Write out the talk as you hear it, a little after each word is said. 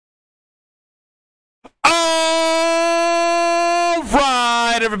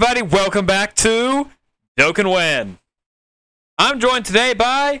Alright, everybody, welcome back to Dokkan. I'm joined today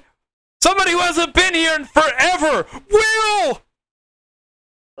by somebody who hasn't been here in forever, Will!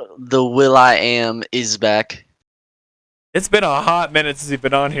 The Will I Am is back. It's been a hot minute since you've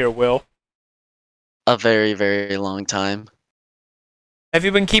been on here, Will. A very, very long time. Have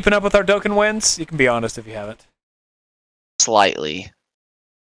you been keeping up with our Dokkan wins? You can be honest if you haven't. Slightly.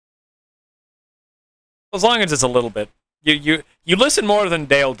 As long as it's a little bit. You listen more than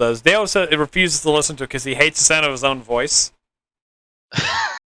Dale does. Dale refuses to listen to it because he hates the sound of his own voice.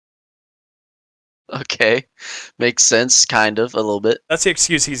 Okay. Makes sense, kind of, a little bit. That's the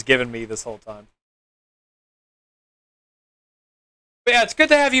excuse he's given me this whole time. But yeah, it's good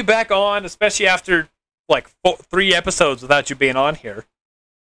to have you back on, especially after like 3 episodes without you being on here.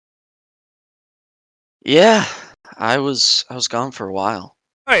 Yeah, I was gone for a while.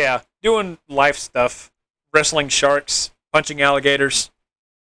 Oh yeah, doing life stuff. Wrestling sharks, punching alligators.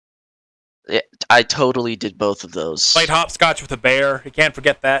 Yeah, I totally did both of those. Played hopscotch with a bear. You can't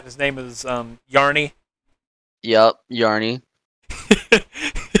forget that. His name is Yarny. Yup, Yarny.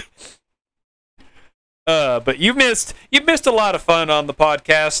 But you've missed a lot of fun on the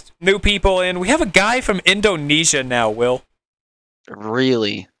podcast. New people in. We have a guy from Indonesia now, Will.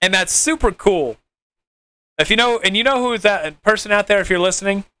 Really? And that's super cool. If you know, and you know who is that person out there if you're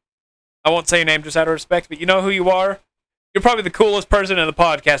listening? I won't say your name just out of respect, but you know who you are? You're probably the coolest person in the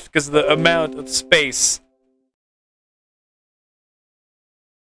podcast because of the amount of space.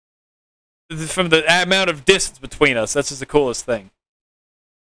 From the amount of distance between us. That's just the coolest thing.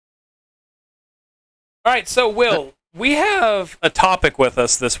 Alright, so Will, we have a topic with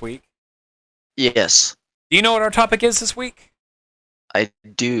us this week. Yes. Do you know what our topic is this week? I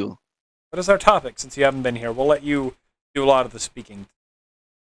do. What is our topic since you haven't been here? We'll let you do a lot of the speaking.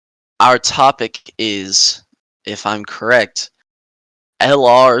 Our topic is, if I'm correct,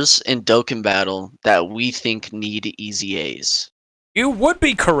 LRs in Dokkan Battle that we think need easy A's. You would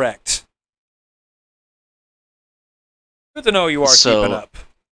be correct. Good to know you are keeping up.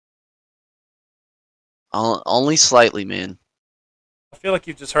 Only slightly, man. I feel like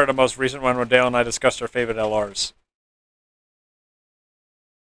you just heard a most recent one where Dale and I discussed our favorite LRs.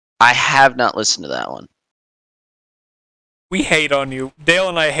 I have not listened to that one. We hate on you. Dale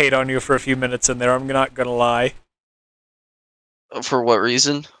and I hate on you for a few minutes in there, I'm not gonna lie. For what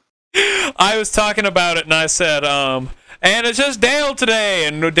reason? I was talking about it and I said, and it's just Dale today.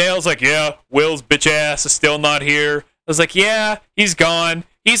 And Dale's like, yeah, Will's bitch ass is still not here. I was like, yeah, he's gone.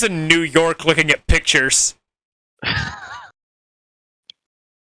 He's in New York looking at pictures.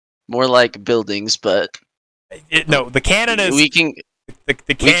 More like buildings, but... No, the canon is... We can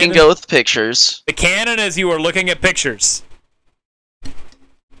canon, go with pictures. The canon is you are looking at pictures.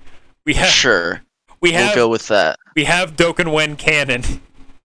 Sure. We'll go with that. We have Dokkan canon.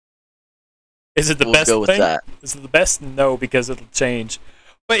 Is it the best thing? We'll go with that. Is it the best? No, because it'll change.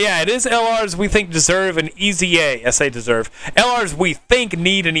 But yeah, it is LRs we think deserve an easy A. I say deserve. LRs we think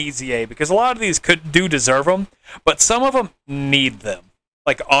need an easy A, because a lot of these do deserve them, but some of them need them.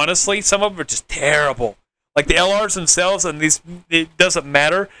 Like, honestly, some of them are just terrible. Like, the LRs themselves, and these, it doesn't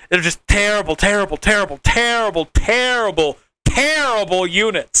matter. They're just terrible, terrible, terrible, terrible, terrible, terrible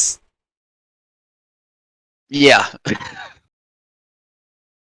units. Yeah.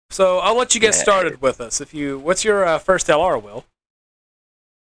 So, I'll let you get started with us. What's your first LR, Will?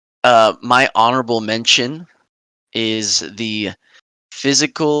 My honorable mention is the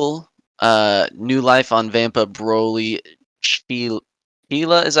physical New Life on Vampa Broly Chila.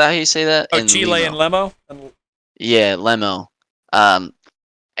 Is that how you say that? Oh, Chile and Lemo? Yeah, Lemo.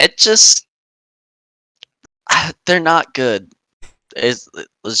 It just... They're not good. Let's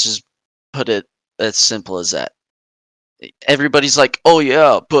just put it as simple as that. Everybody's like, oh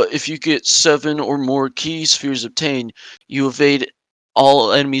yeah, but if you get 7 or more key spheres obtained, you evade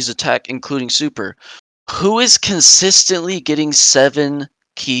all enemies' attack, including super. Who is consistently getting 7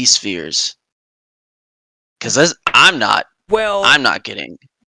 key spheres? Because I'm not. Well, I'm not getting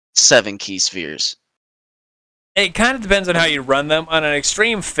 7 key spheres. It kind of depends on how you run them. On an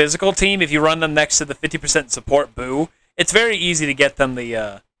extreme physical team, if you run them next to the 50% support Boo, it's very easy to get them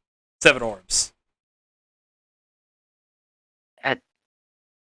the 7 orbs.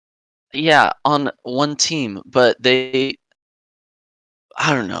 Yeah, on one team, but I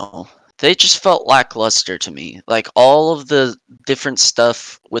don't know. They just felt lackluster to me. Like, all of the different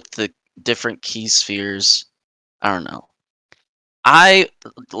stuff with the different key spheres, I don't know.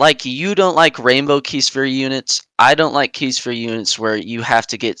 You don't like rainbow key sphere units. I don't like key sphere units where you have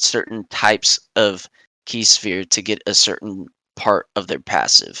to get certain types of key sphere to get a certain part of their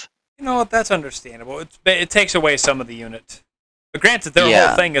passive. You know what? That's understandable. It takes away some of the unit. But granted, their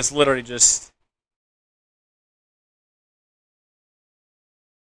whole thing is literally just...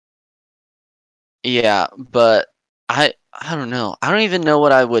 Yeah, but I don't know. I don't even know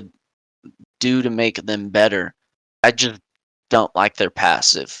what I would do to make them better. I just don't like their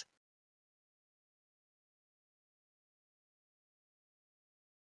passive.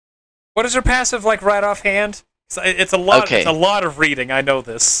 What is their passive like right offhand? It's a lot. Okay. It's a lot of reading. I know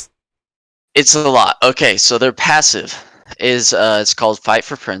this. It's a lot. Okay, so their passive is it's called Fight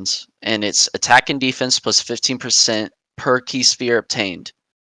for Friends, and it's attack and defense plus 15% per key sphere obtained,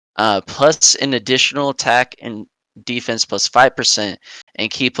 plus an additional attack and defense plus 5%,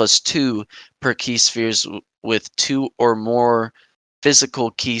 and key plus 2 per key spheres with 2 or more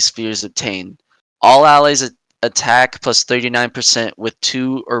physical key spheres obtained. All allies attack plus 39% with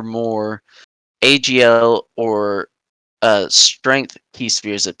 2 or more AGL or strength key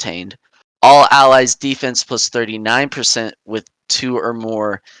spheres obtained. All allies defense plus 39% with 2 or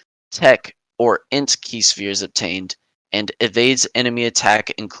more tech or int key spheres obtained, and evades enemy attack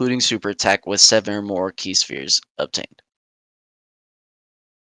including super attack with 7 or more key spheres obtained.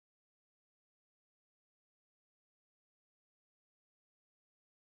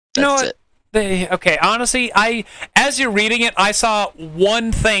 That's it. Okay, honestly, as you're reading it, I saw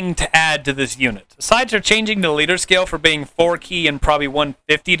one thing to add to this unit. Aside from changing the leader scale for being 4 key and probably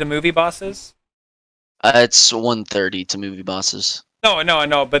 150 to movie bosses. It's 130 to movie bosses. No, I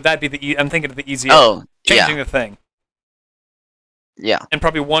know, but that'd be I'm thinking of the easier. Oh, changing the thing. Yeah. And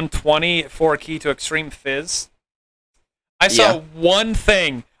probably 120 4 key to extreme fizz. I saw one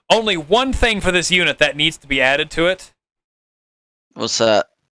thing, only one thing for this unit that needs to be added to it. What's that?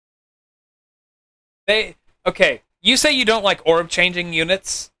 Okay, you say you don't like orb changing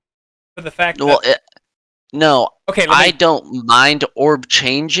units for the fact that... No, okay, I don't mind orb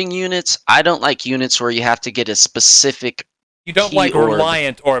changing units. I don't like units where you have to get a specific You don't like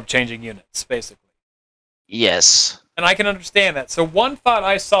reliant orb changing units, basically. Yes. And I can understand that. So one thought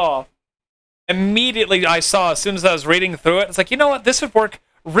I saw, immediately I saw as soon as I was reading through it, it's like, you know what, this would work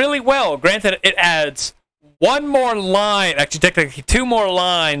really well. Granted, it adds one more line, actually technically 2 more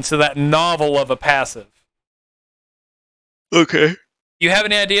lines to that novel of a passive. Okay. You have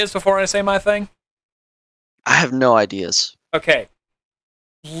any ideas before I say my thing? I have no ideas. Okay.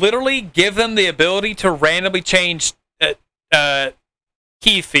 Literally give them the ability to randomly change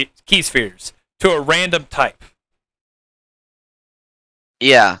key spheres to a random type.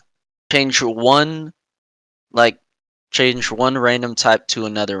 Yeah. Change one random type to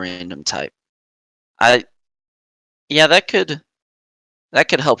another random type. Yeah, that could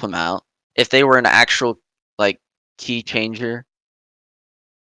help them out if they were an actual key changer.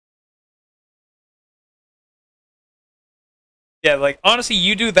 Yeah, honestly,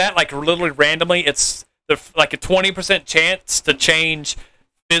 you do that literally randomly. It's like a 20% chance to change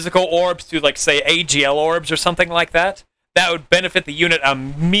physical orbs to say AGL orbs or something like that. That would benefit the unit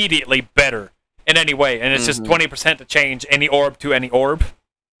immediately better in any way, and it's just 20% to change any orb to any orb.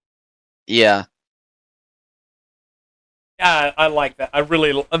 Yeah. Yeah, I like that.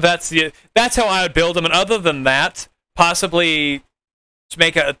 That's how I would build them. And other than that, possibly to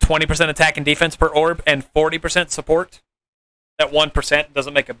make a 20% attack and defense per orb and 40% support. That 1%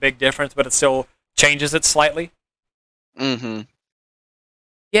 doesn't make a big difference, but it still changes it slightly. Mm-hmm.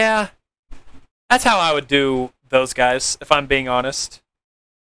 Yeah, that's how I would do those guys, if I'm being honest.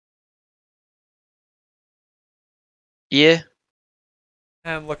 Yeah.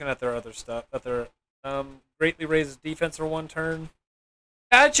 I'm looking at their other stuff. That their greatly raises defense for 1 turn.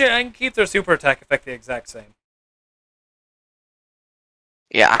 Actually, I can keep their super attack effect the exact same.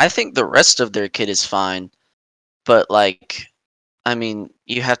 Yeah, I think the rest of their kit is fine, but I mean,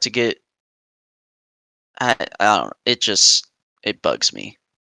 you have to get. I don't know. It bugs me.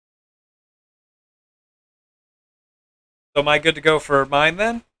 So am I good to go for mine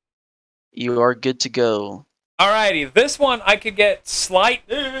then? You are good to go. Alrighty, this one I could get slight.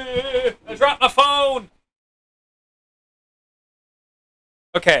 I dropped my phone.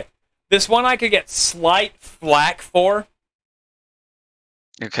 Okay, this one I could get slight flack for.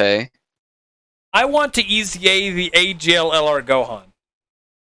 Okay. I want to EZA the AGL LR Gohan.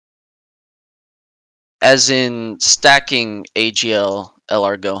 As in stacking AGL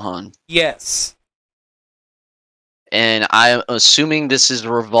LR Gohan. Yes. And I'm assuming this is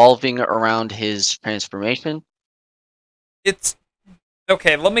revolving around his transformation? It's...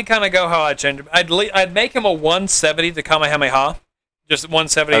 Okay, let me kind of go how I change him. I'd make him a 170 to Kamehameha. Just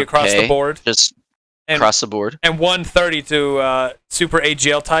 170 across the board. Just across the board. And 130 to Super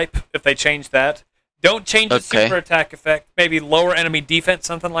AGL type, if they change that. Don't change the super attack effect. Maybe lower enemy defense,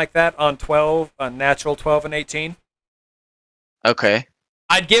 something like that, on 12, on natural 12 and 18. Okay.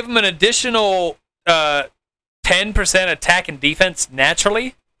 I'd give him an additional 10% attack and defense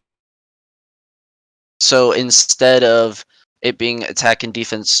naturally. So instead of it being attack and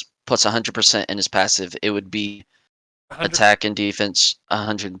defense plus 100% in his passive, it would be 100, attack and defense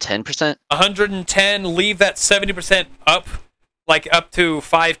 110%? 110, leave that 70% up, like up to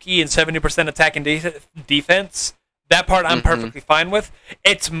 5 key and 70% attack and defense. That part I'm perfectly fine with.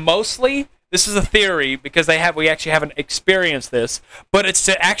 It's mostly, this is a theory because we actually haven't experienced this, but it's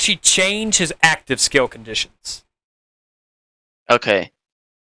to actually change his active skill conditions. Okay.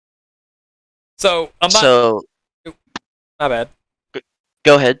 So I'm not. So My bad.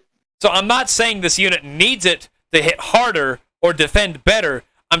 Go ahead. So I'm not saying this unit needs it to hit harder or defend better.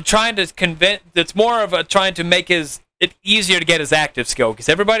 I'm trying to convince. It's more of a trying to make it easier to get his active skill, because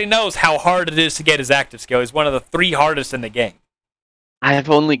everybody knows how hard it is to get his active skill. He's one of the 3 hardest in the game. I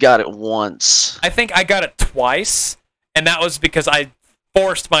have only got it once. I think I got it twice, and that was because I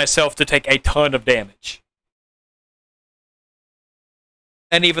forced myself to take a ton of damage.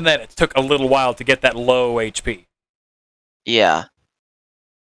 And even then, it took a little while to get that low HP. Yeah.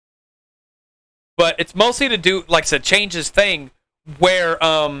 But it's mostly to do, like I said, change his thing where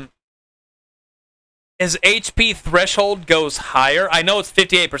his HP threshold goes higher. I know it's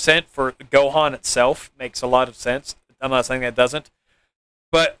 58% for Gohan itself. Makes a lot of sense. I'm not saying that doesn't.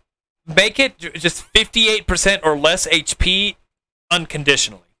 But make it just 58% or less HP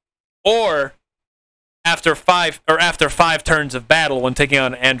unconditionally. Or after 5 turns of battle when taking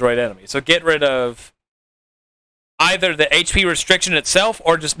on an android enemy. So get rid of either the HP restriction itself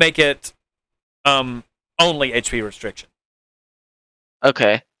or just make it only HP restriction.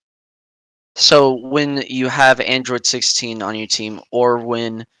 Okay. So when you have Android 16 on your team, or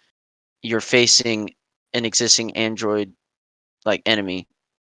when you're facing an existing Android like enemy,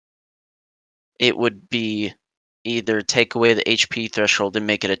 it would be either take away the HP threshold and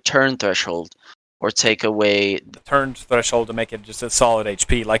make it a turn threshold, or take away the turn threshold to make it just a solid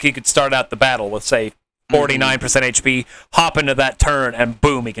HP. Like he could start out the battle with, say, 49% HP, hop into that turn, and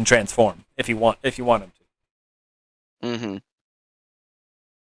boom, he can transform if you want him to.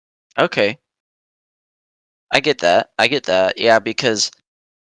 Okay. I get that. Yeah, because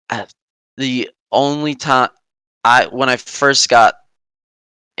the only time when I first got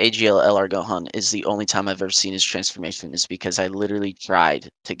AGL LR Gohan is the only time I've ever seen his transformation, is because I literally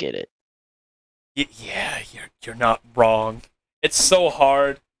tried to get it. Yeah, you're not wrong. It's so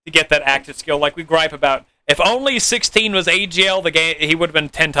hard to get that active skill. Like we gripe about, if only 16 was AGL, the game he would have been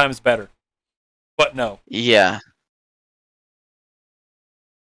 10 times better. But no. Yeah.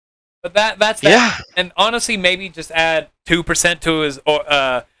 But that's that. Yeah. And honestly, maybe just add 2% to his.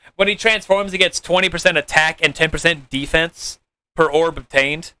 When he transforms, he gets 20% attack and 10% defense per orb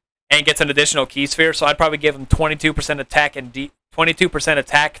obtained, and gets an additional key sphere. So I'd probably give him 22% attack and 22%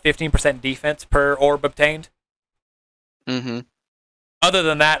 attack, 15% defense per orb obtained. Other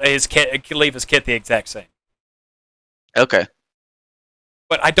than that, his kit leave his kit the exact same. Okay.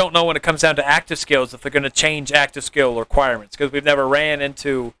 But I don't know when it comes down to active skills if they're going to change active skill requirements, because we've never ran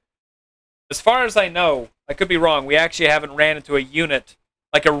into. As far as I know, I could be wrong, we actually haven't ran into a unit,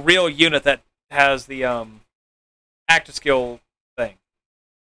 like a real unit that has the active skill thing.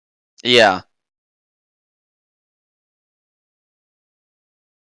 Yeah.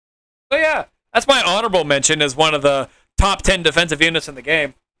 So yeah, that's my honorable mention as one of the top 10 defensive units in the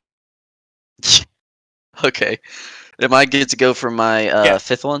game. Okay. Am I good to go for my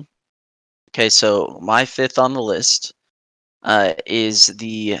fifth one? Okay, so my fifth on the list is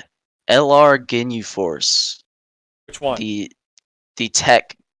the LR Ginyu Force. Which one? The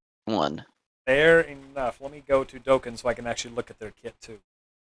tech one. Fair enough. Let me go to Dokkan so I can actually look at their kit too.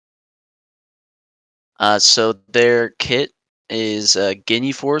 So their kit is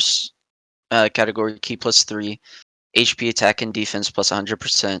Ginyu Force, category key plus 3, HP attack and defense plus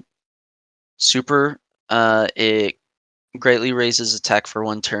 100%. Super, it greatly raises attack for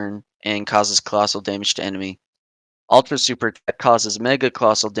 1 turn and causes colossal damage to enemy. Ultra Super attack causes mega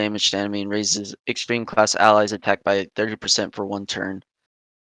colossal damage to enemy and raises extreme class allies attack by 30% for 1 turn.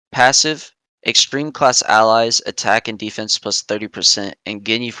 Passive, extreme class allies attack and defense plus 30%, and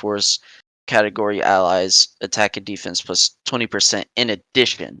Ginyu Force category allies attack and defense plus 20% in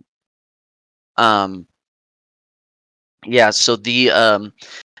addition. Yeah, so the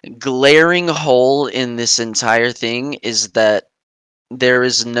glaring hole in this entire thing is that there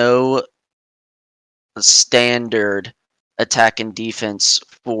is no standard attack and defense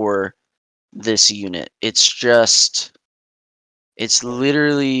for this unit. It's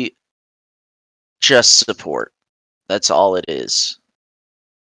literally just support. That's all it is.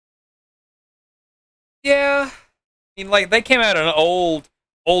 Yeah, I mean, like they came out in an old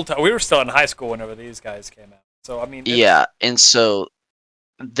time. We were still in high school whenever these guys came out. So I mean, Yeah, and so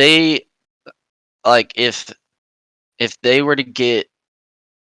they like if they were to get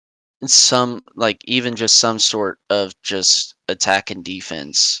some like even just some sort of just attack and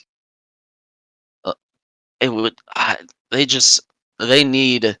defense, uh, it would they just they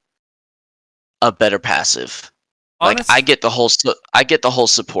need a better passive. Like honest. I get the whole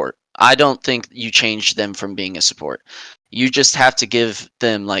support. I don't think you change them from being a support. You just have to give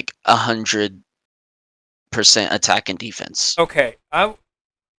them like 100% attack and defense. Okay,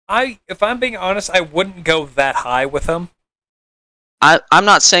 if I'm being honest, I wouldn't go that high with them. I'm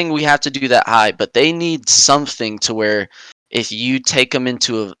not saying we have to do that high, but they need something to where if you take them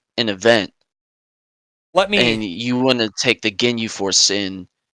into an event and you want to take the Ginyu Force in,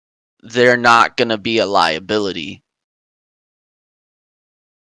 they're not going to be a liability.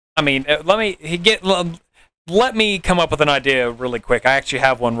 I mean, let me come up with an idea really quick. I actually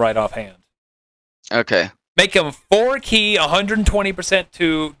have one right offhand. Okay. Make them 4 key, 120%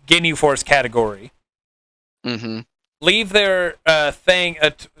 to Ginyu Force category. Mm-hmm. Leave their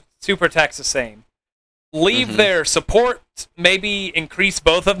super attacks the same. Leave their support, maybe increase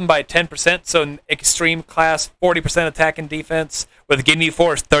both of them by 10%. So in extreme class, 40% attack and defense, with Ginyu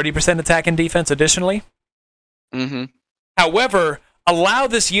Force 30% attack and defense additionally. Mm-hmm. However, allow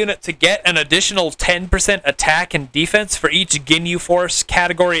this unit to get an additional 10% attack and defense for each Ginyu Force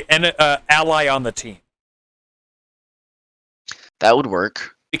category and ally on the team. That would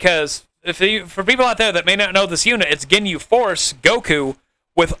work. Because for people out there that may not know this unit, it's Ginyu Force Goku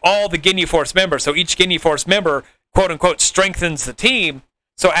with all the Ginyu Force members. So each Ginyu Force member, quote unquote, strengthens the team.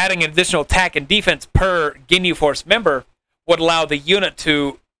 So adding an additional attack and defense per Ginyu Force member would allow the unit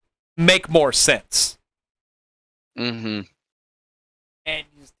to make more sense. Mm-hmm. And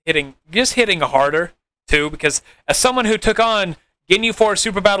just hitting harder too, because as someone who took on Ginyu Force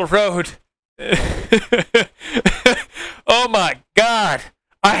Super Battle Road, oh my god,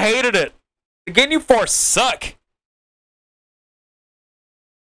 I hated it. The Ginyu Force suck.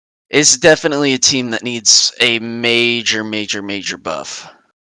 It's definitely a team that needs a major buff.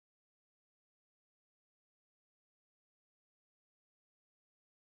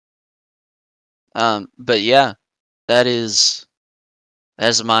 But yeah, that's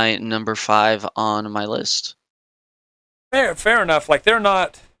my number 5 on my list. Fair enough. Like they're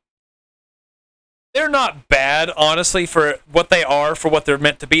not bad, honestly, for what they are, for what they're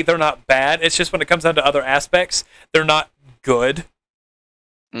meant to be. They're not bad. It's just when it comes down to other aspects, they're not good.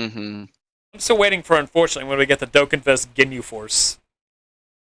 Mm-hmm. I'm still waiting for, unfortunately, when we get the Dokkan Fest Ginyu Force.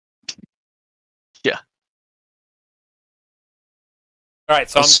 Yeah. All right,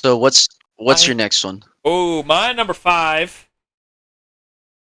 so what's your next one? Oh, my number 5.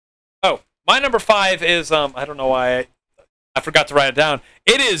 Oh, my number 5 is I don't know why I forgot to write it down.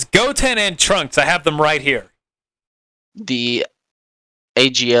 It is Goten and Trunks. I have them right here. The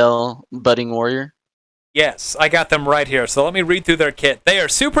AGL Budding Warrior? Yes, I got them right here. So let me read through their kit. They are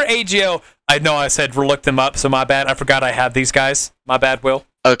Super AGL. I know I said look them up, so my bad. I forgot I had these guys. My bad, Will.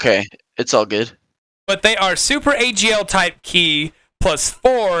 Okay, it's all good. But they are Super AGL type key plus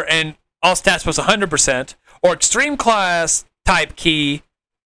 4 and all stats plus 100%, or Extreme Class type key,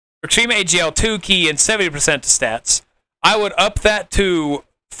 Extreme AGL 2 key and 70% to stats. I would up that to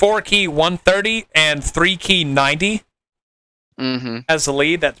 4 key 130 and 3 key 90 as the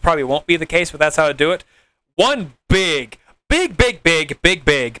lead. That probably won't be the case, but that's how I do it. One big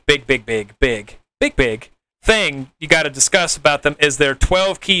thing you got to discuss about them is their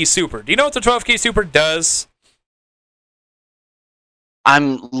 12 key super. Do you know what the 12 key super does?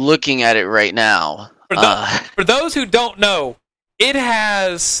 I'm looking at it right now. For those who don't know, it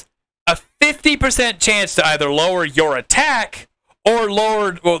has a 50% chance to either lower your attack or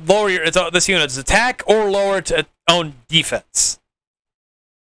lower this unit's attack or lower its own defense.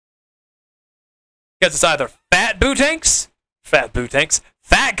 Because it's either fat Gotenks, fat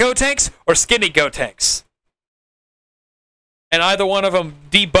Gotenks, or skinny Gotenks. And either one of them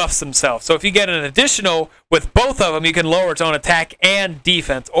debuffs themselves. So if you get an additional with both of them, you can lower its own attack and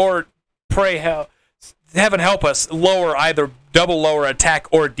defense. Or, pray heaven help us, double lower attack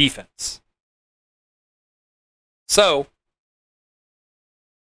or defense. So,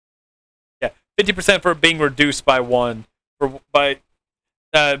 yeah, 50% for being reduced by one,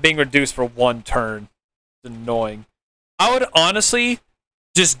 being reduced for one turn. It's annoying. I would honestly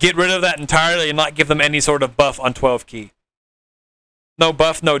just get rid of that entirely and not give them any sort of buff on 12 key. No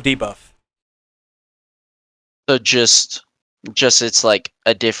buff, no debuff. So just it's like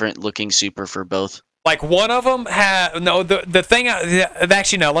a different looking super for both. Like one of them had the thing.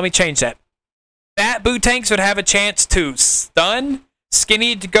 Actually, no. Let me change that. Fat Boo tanks would have a chance to stun.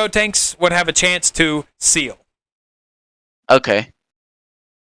 Skinny Go tanks would have a chance to seal. Okay.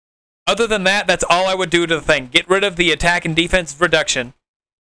 Other than that, that's all I would do to the thing. Get rid of the attack and defense reduction.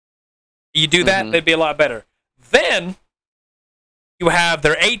 You do that, they'd be a lot better. Then, you have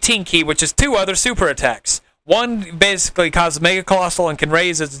their 18 key, which is 2 other super attacks. One basically causes Mega Colossal and can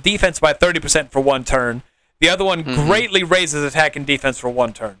raise its defense by 30% for 1 turn. The other one greatly raises attack and defense for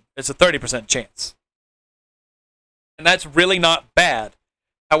 1 turn. It's a 30% chance. And that's really not bad.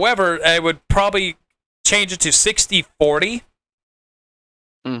 However, I would probably change it to 60-40.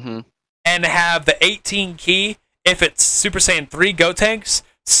 And have the 18 key, if it's Super Saiyan 3 Go tanks,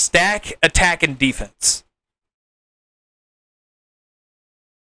 stack attack and defense.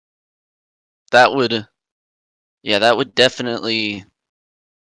 That would definitely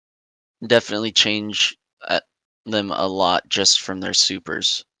change them a lot just from their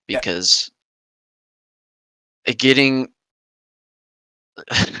supers, because getting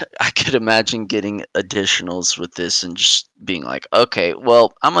I could imagine getting additionals with this and just being like, okay,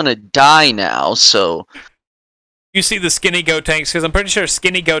 well, I'm gonna die now, so you see the Skinny Go tanks, because I'm pretty sure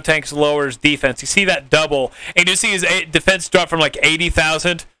Skinny Go tanks lowers defense. You see that double, and you see his defense drop from like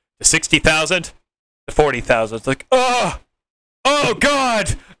 80,000 to 60,000 to 40,000. It's like, oh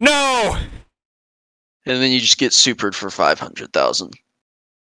God, no! And then you just get supered for 500,000.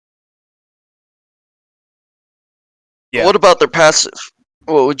 Yeah. What about their passive?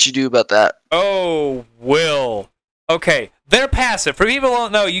 What would you do about that? Oh, Will. Okay, their passive. For people who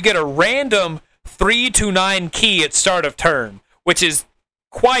don't know, you get a random 3 to 9 key at start of turn, which is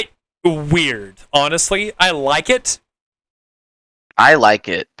quite weird, honestly. I like it. I like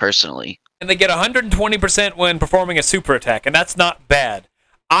it, personally. And they get 120% when performing a super attack, and that's not bad.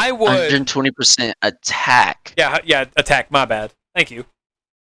 I would... 120% attack. Yeah, attack, my bad. Thank you.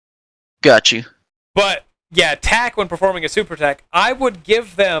 Got you. But, yeah, attack when performing a super attack, I would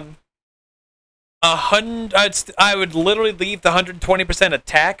give them... I would literally leave the 120%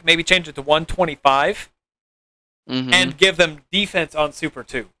 attack, maybe change it to 125, and give them defense on super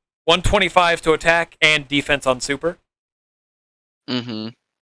too. 125 to attack and defense on super.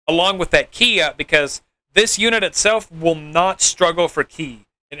 Along with that key up, because this unit itself will not struggle for key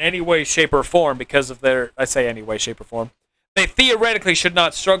in any way, shape, or form because of their... I say any way, shape, or form. They theoretically should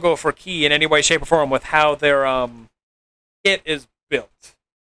not struggle for key in any way, shape, or form with how their kit is built.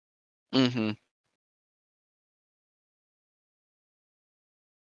 And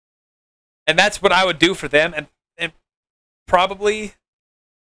that's what I would do for them, and probably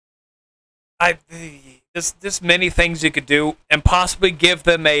there's many things you could do, and possibly give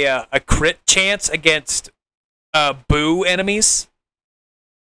them a crit chance against Boo enemies,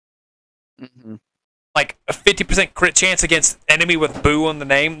 like a 50% crit chance against enemy with Boo on the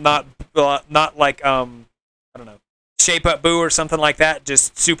name, not like I don't know, Shape Up Boo or something like that,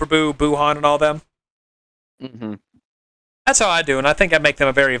 just Super Boo, Boo-Han, and all them. That's how I do, and I think I make them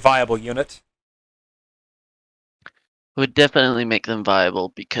a very viable unit. Would definitely make them viable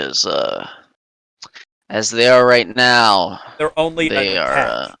because, as they are right now, they're only they an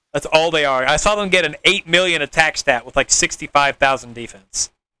attack. are. That's all they are. I saw them get an 8 million attack stat with like 65,000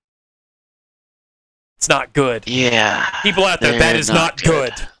 defense. It's not good. Yeah. People out there, that is not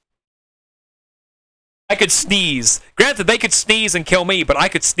good. I could sneeze. Granted, they could sneeze and kill me, but I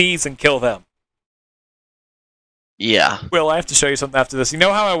could sneeze and kill them. Yeah. Will, I have to show you something after this. You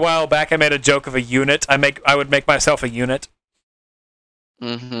know how a while back I made a joke of a unit? I would make myself a unit.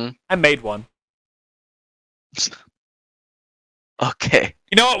 I made one. Okay.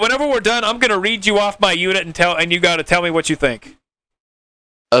 You know what? Whenever we're done, I'm gonna read you off my unit and you gotta tell me what you think.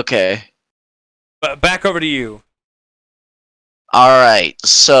 Okay. But back over to you. All right.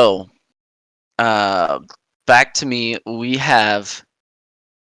 So, back to me. We have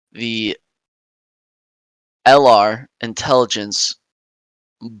the LR Intelligence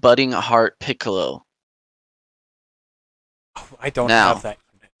Budding Heart Piccolo. Oh, I don't have that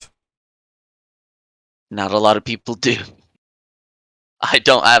unit. Not a lot of people do. I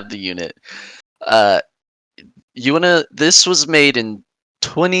don't have the unit. This was made in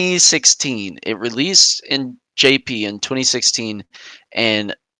 2016. It released in JP in 2016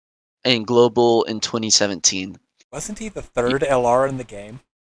 and in Global in 2017. Wasn't he the third LR in the game?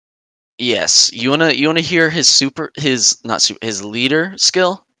 Yes. You wanna hear his leader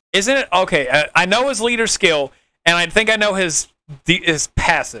skill? Isn't it okay? I know his leader skill, and I think I know his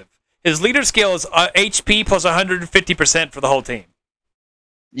passive. His leader skill is HP plus 150% for the whole team.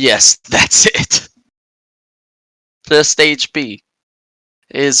 Yes, that's it. Just HP.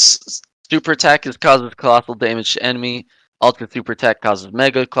 His super attack causes colossal damage to enemy. Ultra super attack causes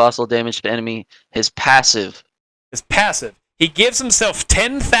mega colossal damage to enemy. His passive. He gives himself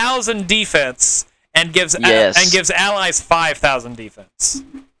 10,000 defense and gives allies 5,000 defense.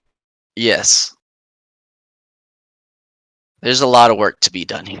 Yes. There's a lot of work to be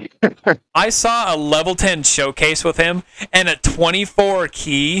done here. I saw a level 10 showcase with him, and at 24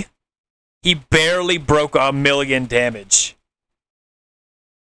 key, he barely broke 1,000,000 damage.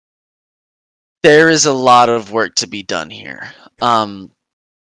 There is a lot of work to be done here. You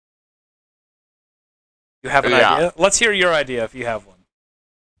have an idea? Let's hear your idea if you have one.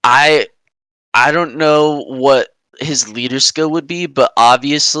 I don't know what his leader skill would be, but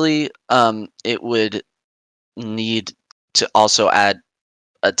obviously it would need to also add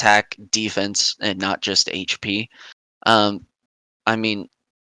attack, defense, and not just HP. I mean,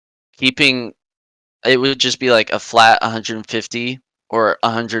 keeping it would just be like a flat 150 or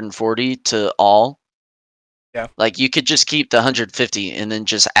 140 to all. Yeah. Like you could just keep the 150 and then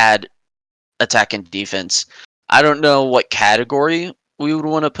just add attack and defense. I don't know what category we would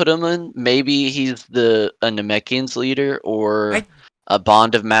want to put him in. Maybe he's a Namekian's leader or a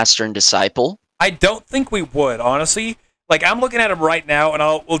bond of master and disciple. I don't think we would, honestly. Like, I'm looking at him right now,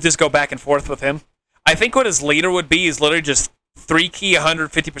 and we'll just go back and forth with him. I think what his leader would be is literally just 3-key,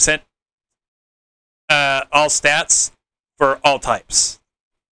 150% all stats for all types.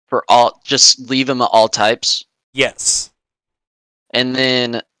 Just leave him at all types? Yes. And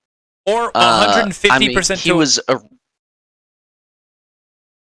then... Or 150% he was a...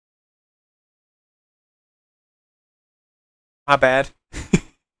 My bad.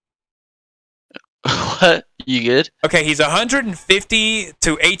 What? You good? Okay, he's 150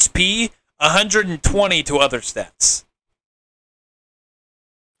 to HP, 120 to other stats.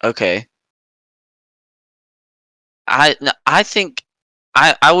 Okay. I think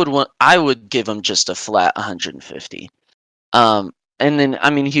I would give him just a flat 150. And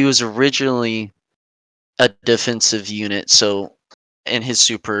then he was originally a defensive unit, so in his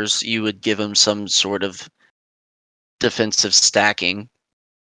supers you would give him some sort of defensive stacking.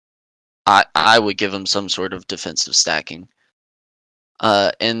 I would give him some sort of defensive stacking.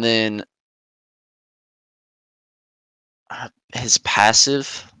 And then his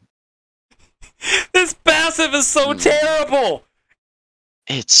passive. This passive is so terrible.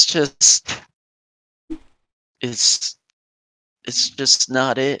 It's just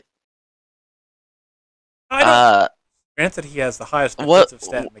not it. Granted, he has the highest defensive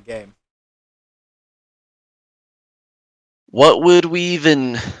stat in the game. What would we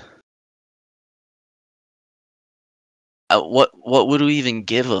even? What would we even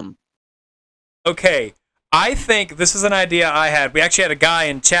give him? Okay, I think this is an idea I had. We actually had a guy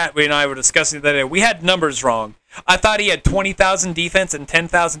in chat. We and I were discussing the other day. We had numbers wrong. I thought he had 20,000 defense and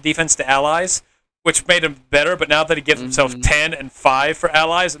 10,000 defense to allies, which made him better. But now that he gives himself 10 and 5 for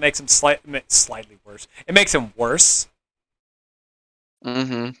allies, it makes him slightly worse. It makes him worse.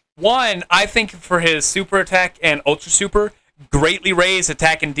 One, I think for his super attack and ultra super, greatly raise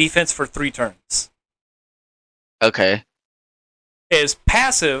attack and defense for 3 turns. Okay. His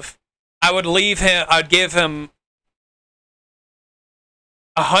passive, I'd give him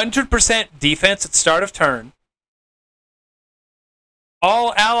 100% defense at start of turn.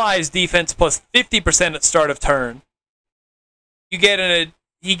 All allies defense plus 50% at start of turn. He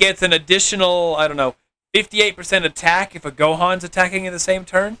gets an additional, 58% attack if a Gohan's attacking in the same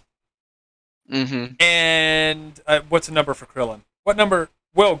turn. And what's the number for Krillin? What number?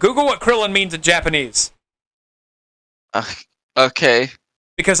 Will, Google what Krillin means in Japanese. Okay.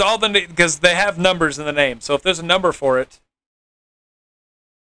 Because they have numbers in the name. So if there's a number for it.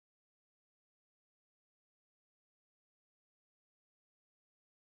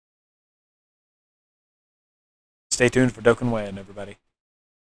 Stay tuned for Dokkan Win, everybody.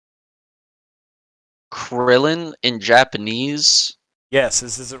 Krillin in Japanese? Yes.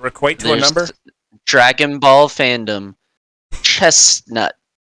 Does it equate to a number? Dragon Ball fandom. Chestnut.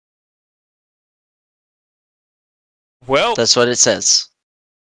 Well, that's what it says.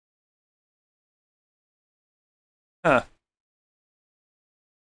 Huh.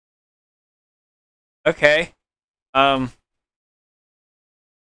 Okay. Well,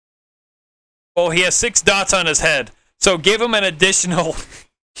 he has 6 dots on his head, so give him an additional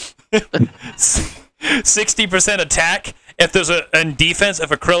 60% attack if there's and defense if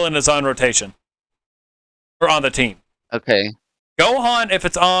a Krillin is on rotation or on the team. Okay. Gohan, if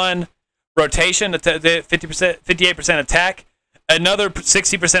it's on rotation, 58% attack, another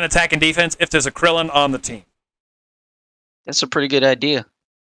 60% attack and defense if there's a Krillin on the team. That's a pretty good idea.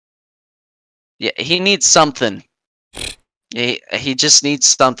 Yeah, he needs something. He just needs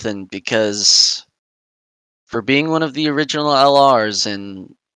something because For being one of the original LRs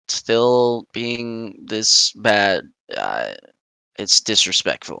and still being this bad, it's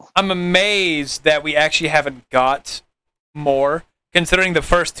disrespectful. I'm amazed that we actually haven't got more, considering the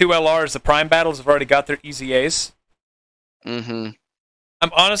first 2 LRs, the Prime Battles, have already got their EZAs. Mm-hmm.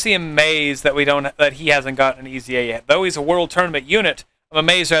 I'm honestly amazed that he hasn't gotten an EZA yet. Though he's a World Tournament unit, I'm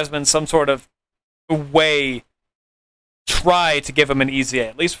amazed there has been some sort of way try to give him an EZA,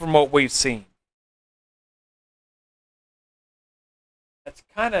 at least from what we've seen. That's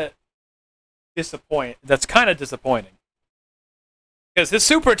kind of disappointing. Because his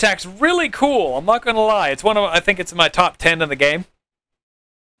super attack's really cool. I'm not gonna lie. I think it's in my top 10 in the game.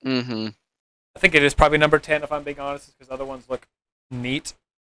 Mm-hmm. I think it is probably number 10 if I'm being honest, because other ones look neat.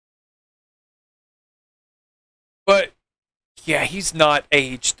 But yeah, he's not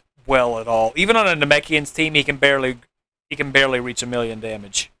aged well at all. Even on a Namekian's team, he can barely reach 1,000,000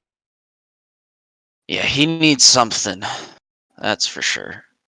 damage. Yeah, he needs something. That's for sure.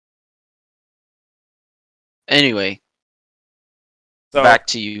 Anyway, so, back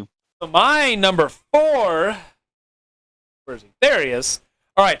to you. So my number 4... Where is he? There he is.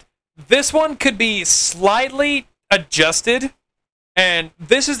 Alright, this one could be slightly adjusted, and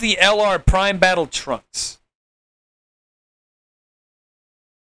this is the LR Prime Battle Trunks.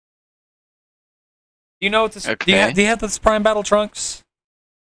 Do you know what this... Okay. Do you have this Prime Battle Trunks?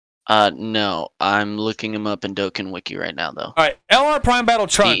 No. I'm looking him up in Dokkan Wiki right now, though. Alright, LR Prime Battle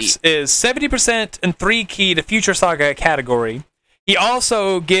Trunks is 70% and 3 key to Future Saga category. He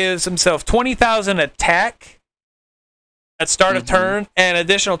also gives himself 20,000 attack at start of turn, and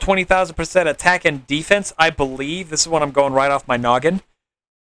additional 20,000% attack and defense, I believe. This is what I'm going right off my noggin.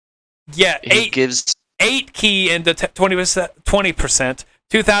 Yeah, he gives 8 key into 20%,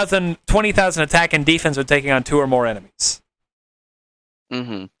 20,000 attack and defense when taking on 2 or more enemies.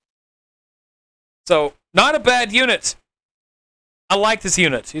 Mm-hmm. So, not a bad unit. I like this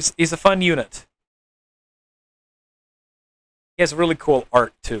unit. He's a fun unit. He has really cool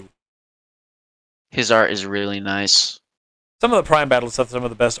art, too. His art is really nice. Some of the Prime Battle stuff, some of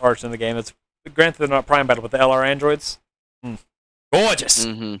the best arts in the game. It's granted they're not Prime Battle, but the LR androids, gorgeous,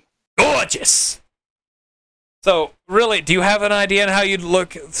 gorgeous. So, really, do you have an idea on how you'd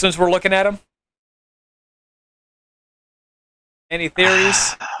look since we're looking at them? Any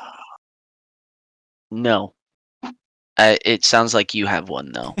theories? No. It sounds like you have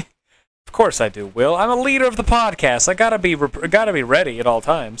one, though. Of course I do, Will. I'm a leader of the podcast. I gotta be ready at all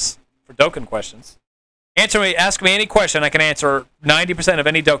times for Dokkan questions. Ask me any question. I can answer 90% of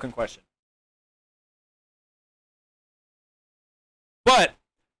any Dokkan question. But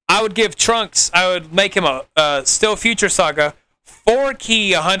I would give Trunks. I would make him a still Future Saga 4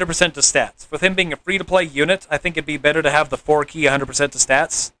 key 100% to stats. With him being a free to play unit, I think it'd be better to have the 4 key 100% to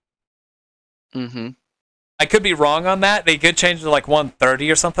stats. Mm-hmm. I could be wrong on that. They could change it to like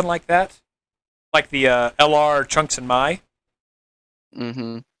 130 or something like that, like the LR Trunks and Mai.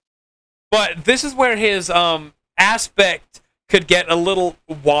 Mm-hmm. But this is where his aspect could get a little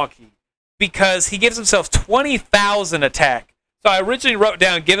wonky, because he gives himself 20,000 attack. So I originally wrote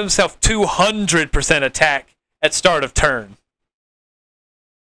down give himself 200% attack at start of turn.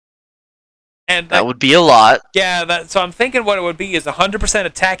 And that would be a lot. Yeah, so I'm thinking what it would be is 100%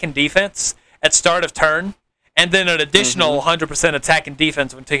 attack and defense at start of turn, and then an additional 100% attack and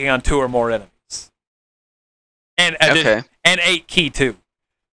defense when taking on 2 or more enemies. And 8 key too.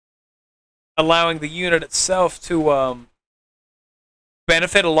 Allowing the unit itself to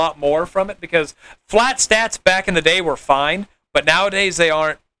benefit a lot more from it, because flat stats back in the day were fine, but nowadays they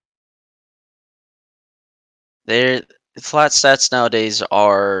aren't. Flat stats nowadays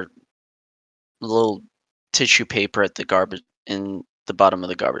are little tissue paper at the garbage in the bottom of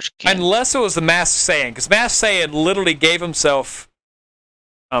the garbage can. Unless it was the Masked Saiyan, because Masked Saiyan literally gave himself.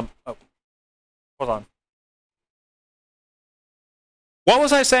 Hold on. What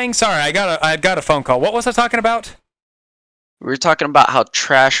was I saying? Sorry, I got a phone call. What was I talking about? We were talking about how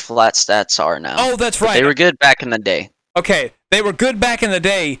trash flat stats are now. Oh, that's right. They were good back in the day. Okay, they were good back in the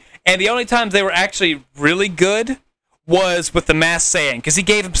day, and the only times they were actually really good was with the Masked Saiyan, because he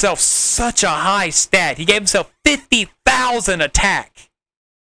gave himself such a high stat. He gave himself 50,000 attack.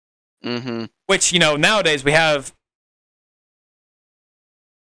 Mm-hmm. Which, nowadays we have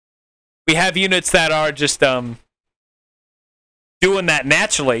units that are just doing that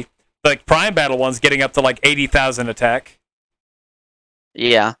naturally, like Prime Battle ones getting up to like 80,000 attack.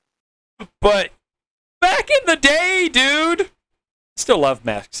 Yeah. But back in the day, dude, still love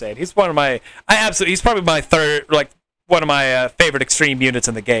Masked Saiyan. He's one of my, he's probably my one of my favorite extreme units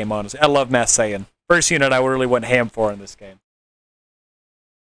in the game, honestly. I love Masked Saiyan. First unit I really went ham for in this game.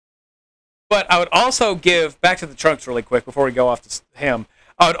 But I would also give, back to the Trunks really quick before we go off to him,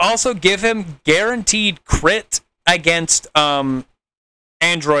 I would also give him guaranteed crit against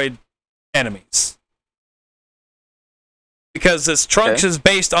android enemies. Because this Trunks is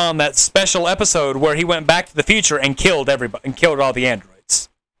based on that special episode where he went back to the future and killed everybody and killed all the androids.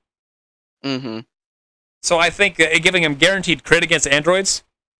 Mm-hmm. So I think giving him guaranteed crit against androids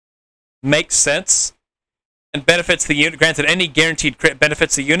makes sense and benefits the unit. Granted, any guaranteed crit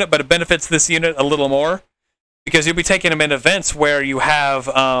benefits the unit, but it benefits this unit a little more because you'll be taking him in events where you have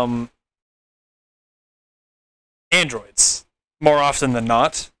androids more often than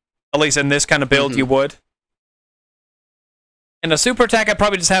not. At least in this kind of build, you would. In a super attack, I'd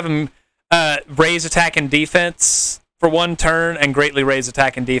probably just have him raise attack and defense for 1 turn and greatly raise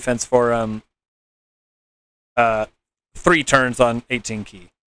attack and defense for 3 turns on 18 key.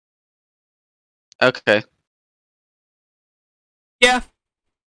 Okay. Yeah.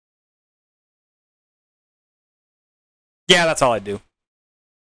 Yeah, that's all I do.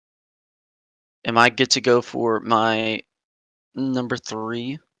 Am I good to go for my number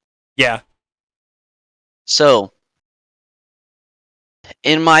 3? Yeah. So,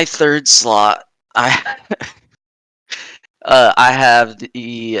 in my 3rd slot, I have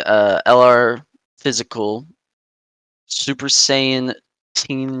the LR Physical Super Saiyan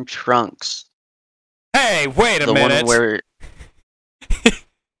Teen Trunks. Hey, wait a minute. The one where...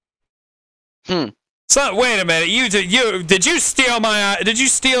 So wait a minute. Did you steal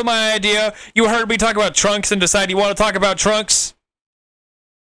my idea? You heard me talk about Trunks and decide you want to talk about Trunks?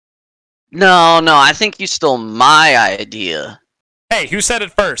 No, I think you stole my idea. Hey, who said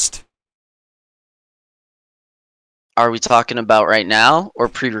it first? Are we talking about right now or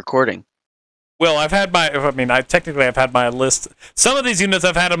pre-recording? Well, I've had my list. Some of these units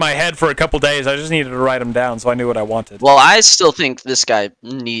I've had in my head for a couple days. I just needed to write them down so I knew what I wanted. Well, I still think this guy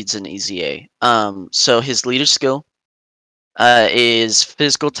needs an easy A. So his leader skill is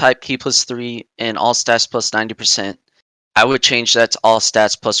physical type key +3 and all stats +90%. I would change that to all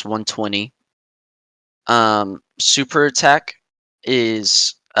stats +120. Super attack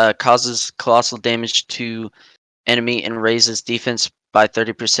is causes colossal damage to enemy and raises defense by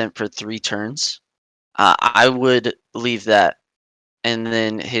 30% for 3 turns. I would leave that. And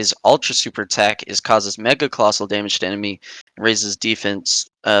then his ultra super attack causes mega colossal damage to enemy and raises defense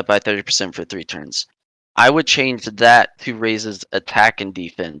by 30% for 3 turns. I would change that to raises attack and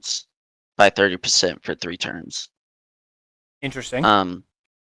defense by 30% for 3 turns. Interesting.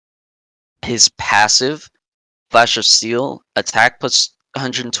 His passive, Flash of Steel, attack plus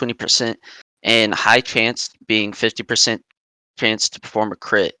 120%, and high chance being 50% chance to perform a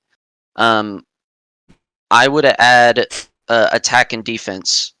crit. I would add attack and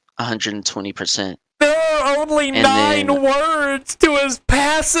defense 120%. There are only 9 words to his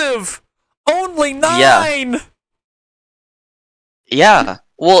passive. Only 9. Yeah.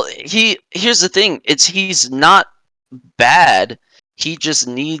 Well, here's the thing. He's not bad. He just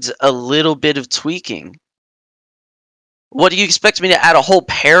needs a little bit of tweaking. What do you expect me to add a whole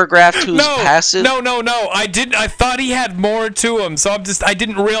paragraph to his passive? No. I didn't. I thought he had more to him, so I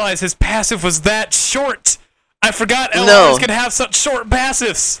didn't realize his passive was that short. I forgot LRs could have such short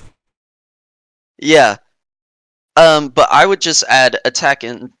passives. Yeah. But I would just add attack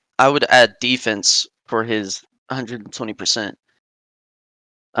and I would add defense for his 120%.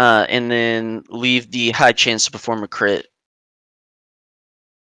 And then leave the high chance to perform a crit.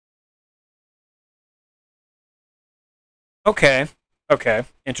 Okay.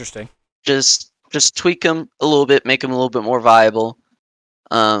 Interesting. Just tweak him a little bit, make him a little bit more viable.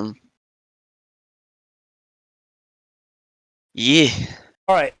 Yeah.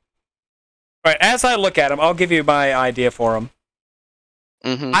 All right. As I look at him, I'll give you my idea for him.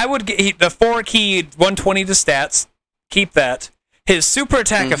 Mm-hmm. I would get the 4 key 120 to stats. Keep that. His super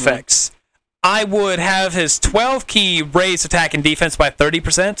attack effects. I would have his 12 key raise attack and defense by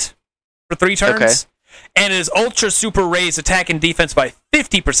 30% for 3 turns. Okay. And his ultra super raise attack and defense by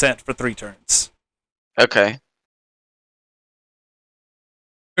 50% for 3 turns. Okay.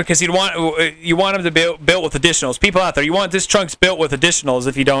 Because you want him to be built with additionals. People out there, you want this Trunks built with additionals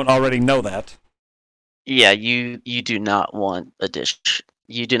if you don't already know that. Yeah, you do not want addition.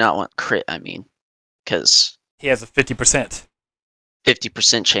 You do not want crit, I mean. Because he has a 50%.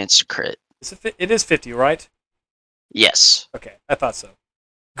 50% chance to crit. It is 50, right? Yes. Okay, I thought so.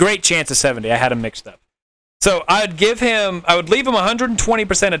 Great chance of 70. I had him mixed up. So I would leave him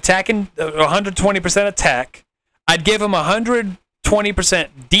 120% attack and 120% attack. I'd give him 120%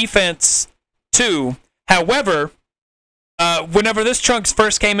 defense too. However, whenever this Trunks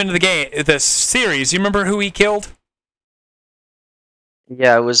first came into the series, you remember who he killed?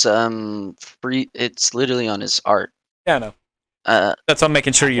 Yeah, it was free. It's literally on his art. Yeah, I know. Uh, That's what I'm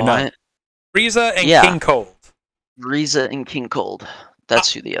making sure you know. Frieza and Yeah. King Cold. Frieza and King Cold.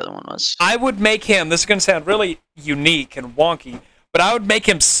 That's who the other one was. I would make him. This is going to sound really unique and wonky, but I would make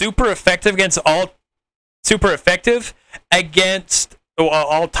him super effective against all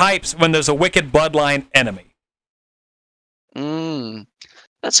types when there's a wicked bloodline enemy.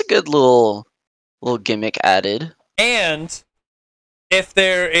 That's a good little gimmick added. And if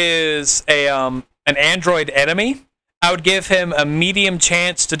there is an android enemy, I would give him a medium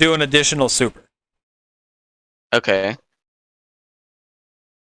chance to do an additional super. Okay.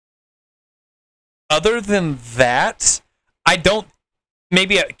 Other than that, I don't.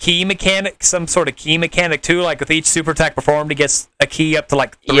 Maybe a key mechanic, some sort of key mechanic too. Like with each super attack performed, he gets a key up to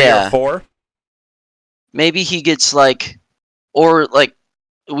like 3 or 4. Maybe he gets like, or like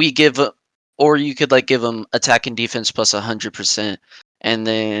we give, or you could like give him attack and defense plus 100%, and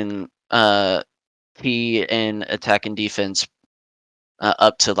then key and attack and defense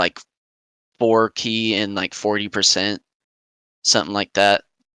up to like 4 key and like 40%, something like that.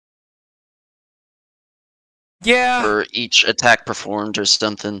 Yeah. For each attack performed or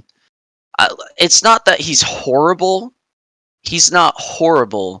something. It's not that he's horrible. He's not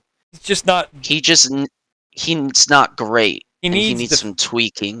horrible. He's just not. He's not great. He needs some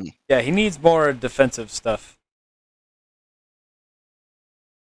tweaking. Yeah, he needs more defensive stuff.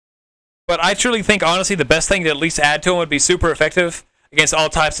 But I truly think, honestly, the best thing to at least add to him would be super effective against all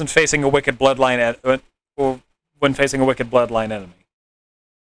types when facing a wicked bloodline enemy.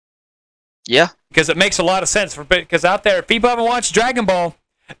 Yeah. Because it makes a lot of sense. Because out there, if people haven't watched Dragon Ball,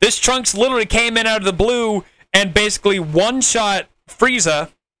 this Trunks literally came in out of the blue and basically one-shot Frieza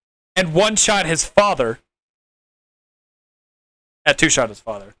and one-shot his father. Two-shot his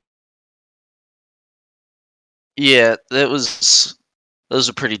father. Yeah, that was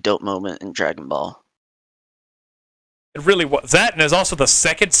a pretty dope moment in Dragon Ball. It really was. That, and it was also the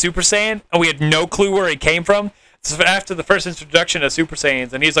second Super Saiyan, and we had no clue where he came from. So after the first introduction of Super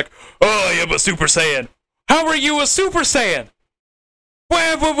Saiyans, and he's like, "Oh, I'm a Super Saiyan. How are you a Super Saiyan?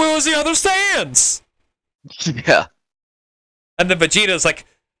 Where was the other Saiyans?" Yeah. And then Vegeta's like,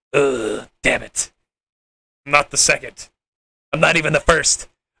 damn it. I'm not the second. I'm not even the first.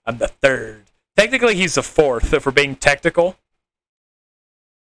 I'm the third. Technically, he's the fourth, if we're being technical.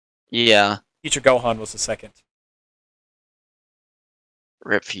 Yeah. Future Gohan was the second.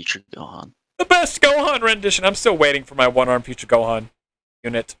 Rip Future Gohan. The best Gohan rendition. I'm still waiting for my one-arm Future Gohan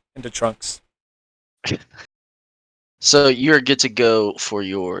unit into Trunks. So you're good to go for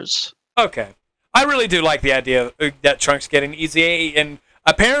yours. Okay. I really do like the idea that Trunks getting easy A, and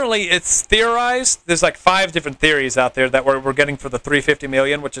apparently it's theorized. There's like 5 different theories out there that we're getting for the 350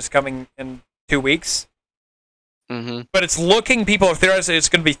 million, which is coming in 2 weeks. Mm-hmm. But people are theorizing it's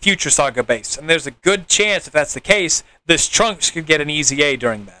going to be Future Saga based, and there's a good chance, if that's the case, this Trunks could get an easy A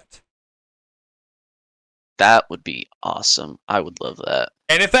during that. That would be awesome. I would love that.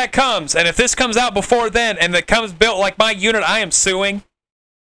 And if that comes, and if this comes out before then, and it comes built like my unit, I am suing.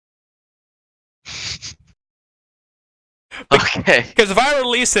 Okay. Because if I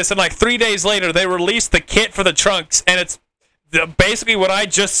release this and like 3 days later they release the kit for the Trunks, and it's basically what I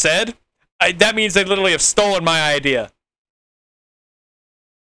just said, that means they literally have stolen my idea.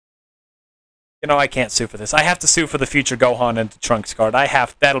 You know, I can't sue for this. I have to sue for the Future Gohan and the Trunks card.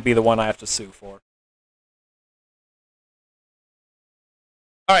 That'll be the one I have to sue for.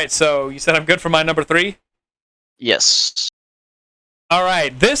 Alright, so you said I'm good for my number 3? Yes.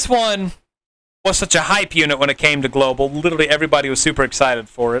 Alright, this one was such a hype unit when it came to Global. Literally everybody was super excited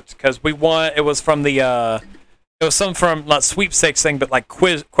for it, because we won. It was from the it was some from not sweepstakes thing, but like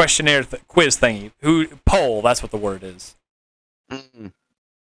quiz thingy. Poll, that's what the word is. Mm-hmm.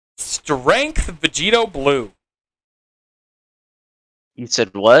 Strength Vegito Blue. You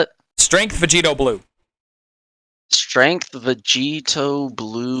said what? Strength Vegito Blue. Strength Vegito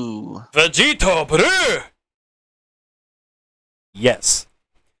Blue. Vegito Blue! Yes.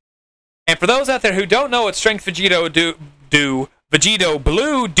 And for those out there who don't know what Strength Vegito Vegito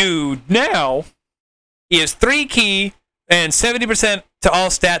Blue do now, he has 3 key and 70% to all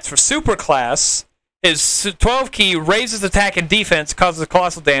stats for Super Class. His 12 key raises attack and defense, causes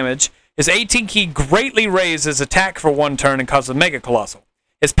colossal damage. His 18 key greatly raises attack for 1 turn and causes mega colossal.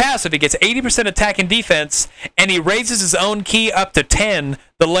 His passive, he gets 80% attack and defense, and he raises his own key up to 10,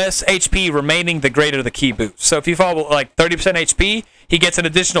 the less HP remaining, the greater the key boost. So if you fall like 30% HP, he gets an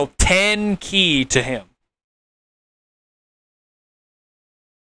additional 10 key to him.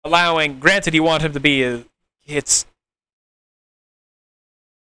 Granted, you want him to be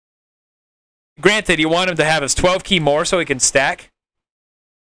granted, you want him to have his 12 key more so he can stack.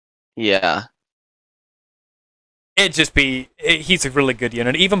 Yeah. It'd just be... He's a really good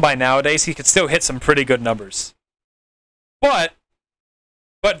unit. Even by nowadays, he could still hit some pretty good numbers. But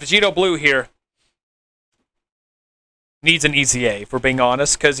Vegito Blue here needs an easy A, if we're being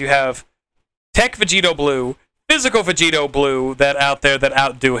honest, because you have Tech Vegito Blue, Physical Vegito Blue that out there that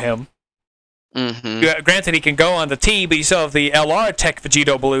outdo him. Granted, he can go on the T, but you still have the LR Tech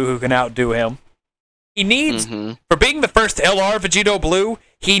Vegito Blue who can outdo him. He needs, for being the first LR Vegito Blue,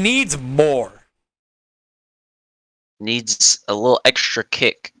 he needs more. Needs a little extra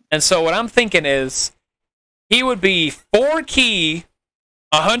kick. And so what I'm thinking is, he would be 4 key,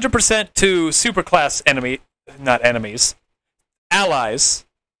 100% to superclass allies.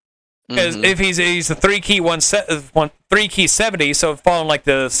 Because if he's a 3 key 3 key 70, so following like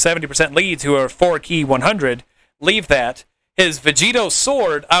the 70% leads who are 4 key 100, leave that. His Vegito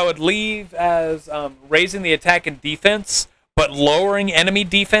sword I would leave as raising the attack and defense, but lowering enemy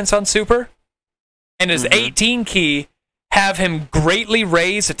defense on super. And his 18 key, have him greatly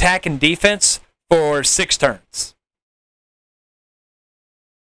raise attack and defense for 6 turns.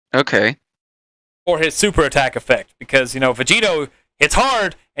 Okay. For his super attack effect, because Vegito hits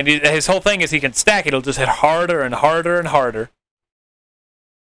hard, and his whole thing is he can stack it. It'll just hit harder and harder and harder.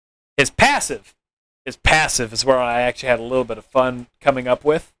 His passive is where I actually had a little bit of fun coming up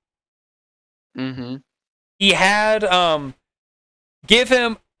with. He had give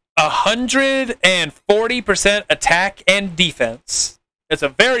him 140% attack and defense. It's a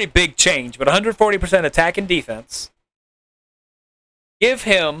very big change, but 140% attack and defense. Give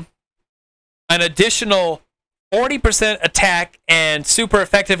him an additional 40% attack and super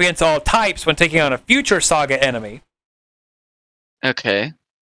effective against all types when taking on a future Saga enemy. Okay.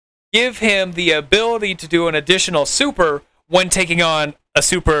 Give him the ability to do an additional super when taking on a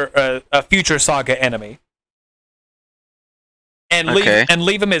future Saga enemy. And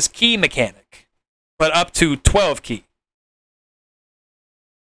leave him his key mechanic, but up to 12 key.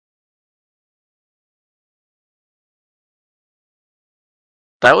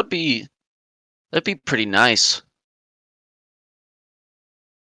 That'd be pretty nice.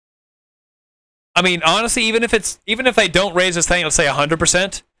 I mean, honestly, even if they don't raise this thing, let's say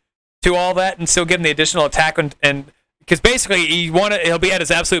 100% to all that, and still give him the additional attack, and because basically he'll be at his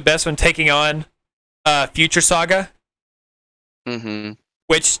absolute best when taking on future Saga.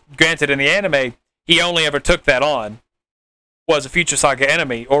 Which, granted, in the anime, he only ever took that on was a future Saga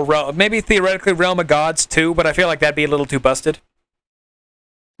enemy, or maybe theoretically Realm of Gods too, but I feel like that'd be a little too busted.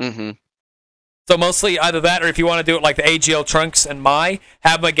 So mostly either that, or if you want to do it like the AGL Trunks and Mai,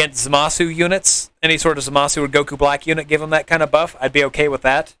 have them against Zamasu units, any sort of Zamasu or Goku Black unit, give them that kind of buff. I'd be okay with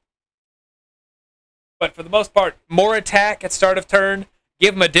that. But for the most part, more attack at start of turn,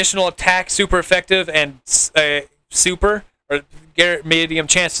 give them additional attack, super effective, and super, or medium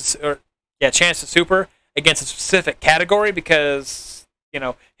chance to super against a specific category, because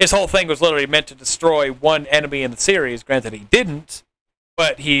his whole thing was literally meant to destroy one enemy in the series. Granted, he didn't,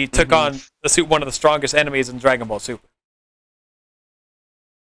 but he took on one of the strongest enemies in Dragon Ball Super.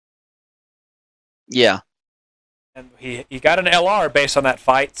 Yeah. And he got an LR based on that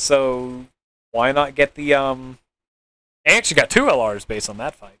fight, so why not get the He actually got 2 LRs based on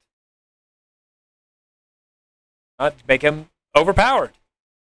that fight. Not to make him overpowered.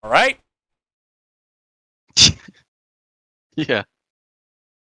 All right? Yeah.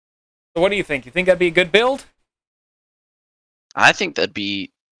 So what do you think? You think that'd be a good build? I think that'd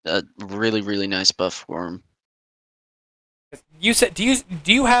be a really, really nice buff for him. You said, do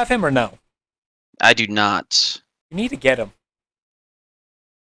you have him or no? I do not. You need to get him.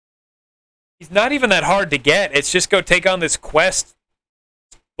 He's not even that hard to get. It's just go take on this quest.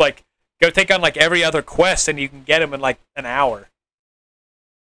 Like, go take on like every other quest, and you can get him in like an hour.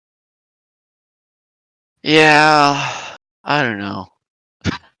 Yeah, I don't know.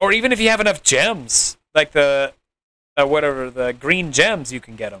 Or even if you have enough gems, like the the green gems, you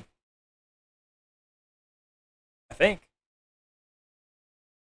can get them. I think.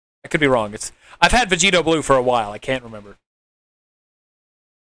 I could be wrong. I've had Vegito Blue for a while. I can't remember.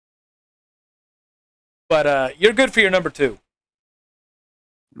 But you're good for your number 2.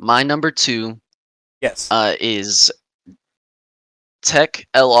 My number 2, yes, is Tech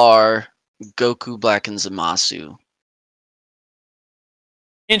LR Goku Black and Zamasu.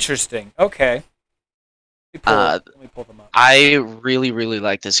 Interesting. Okay. Let me pull them up. I really, really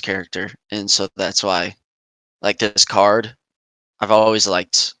like this character, and so that's why, like this card, I've always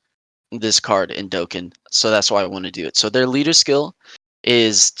liked this card in Dokkan, so that's why I want to do it. So their leader skill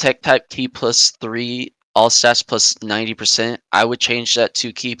is Tech Type Key plus 3, all stats plus 90%. I would change that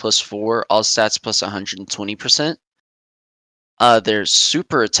to Key plus 4, all stats plus 120%. their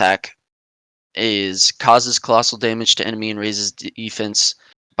super attack causes colossal damage to enemy and raises defense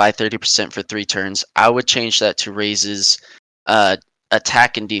by 30% for 3 turns. I would change that to raises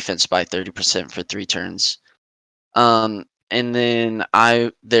attack and defense by 30% for 3 turns. And then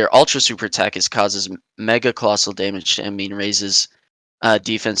their ultra super attack causes mega colossal damage to enemy and raises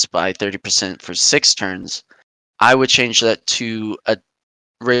defense by 30% for 6 turns. I would change that to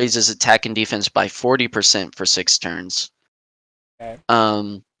raises attack and defense by 40% for 6 turns. Okay.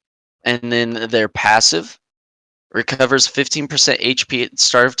 And then their passive recovers 15% HP at the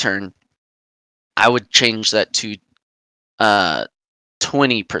start of turn. I would change that to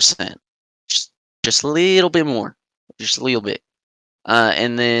 20%. Just a little bit more. Just a little bit.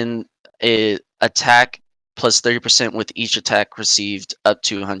 And then attack plus 30% with each attack received up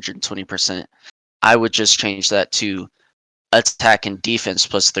to 120%. I would just change that to attack and defense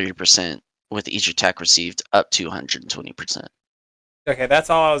plus 30% with each attack received up to 120%. Okay, that's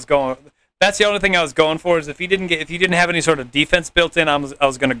all I was going. That's the only thing I was going for. Is if you didn't have any sort of defense built in, I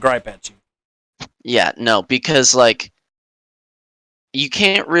was going to gripe at you. Yeah, no, because like you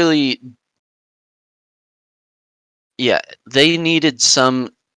can't really. Yeah, they needed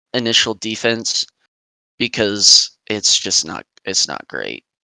some initial defense because it's not great.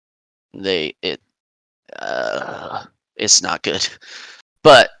 It's not good.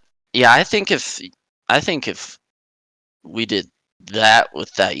 But yeah, I think if we did that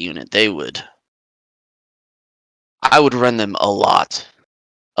with that unit, I would run them a lot.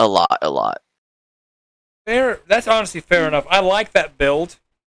 Fair. That's honestly fair enough. I like that build.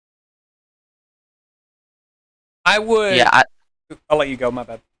 I would. Yeah, I'll let you go. My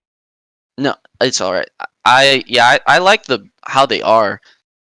bad. No, it's all right. I like how they are.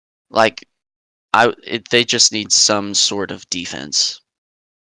 Like, they just need some sort of defense.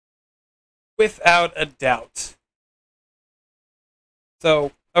 Without a doubt.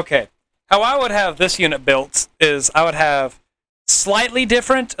 So, okay. How I would have this unit built is I would have slightly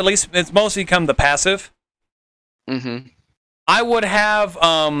different, at least it's mostly become the passive. Mm-hmm. I would have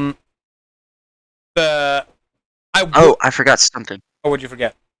I forgot something. Oh, what'd you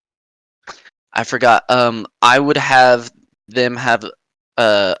forget? I forgot. I would have them have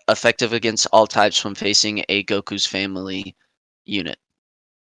effective against all types when facing a Goku's family unit.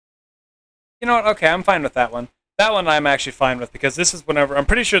 You know what? Okay, I'm fine with that one. That one I'm actually fine with because I'm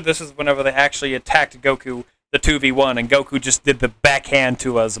pretty sure this is whenever they actually attacked Goku the 2v1 and Goku just did the backhand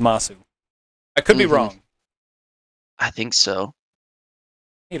to Zamasu. I could be wrong. I think so.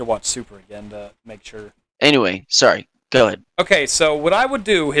 I need to watch Super again to make sure. Anyway, sorry. Go ahead. Okay, so what I would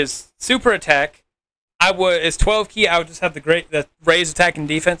do, his super attack, is 12 key. I would just have the raise attack and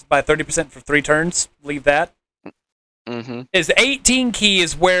defense by 30% for 3 turns. Leave that. Mm-hmm. His 18 key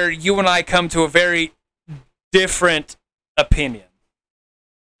is where you and I come to a very different opinion.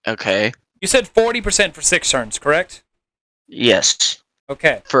 Okay. You said 40% for 6 turns, correct? Yes.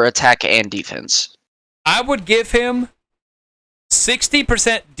 Okay. For attack and defense. I would give him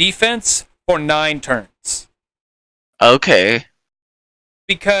 60% defense for 9 turns. Okay.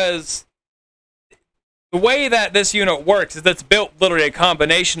 Because the way that this unit works is that's built literally a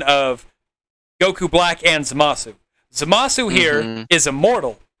combination of Goku Black and Zamasu. Zamasu here is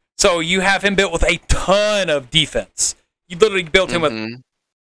immortal, so you have him built with a ton of defense. You literally built him with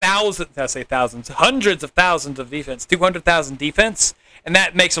hundreds of thousands of defense, 200,000 defense, and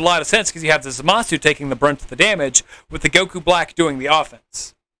that makes a lot of sense because you have the Zamasu taking the brunt of the damage with the Goku Black doing the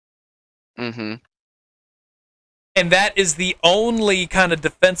offense. Mm-hmm. And that is the only kind of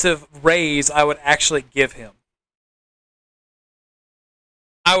defensive raise I would actually give him.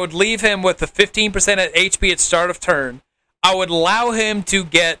 I would leave him with the 15% at HP at start of turn. I would allow him to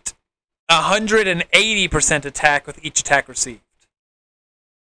get 180% attack with each attack received.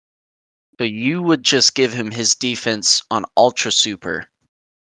 So you would just give him his defense on Ultra Super.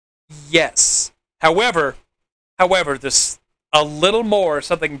 Yes. However, there's a little more,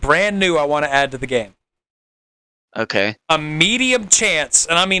 something brand new I want to add to the game. Okay. A medium chance,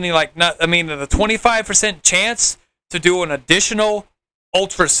 and the 25% chance to do an additional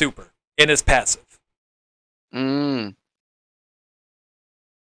Ultra Super in his passive.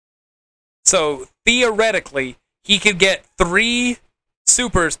 So theoretically, he could get 3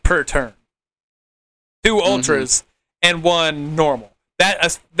 supers per turn, 2 ultras and 1 normal.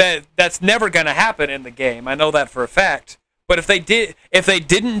 That's never going to happen in the game. I know that for a fact. But if they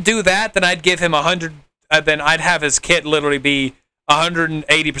didn't do that, then I'd give him 100. Then I'd have his kit literally be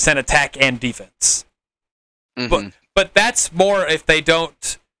 180% attack and defense. But that's more if they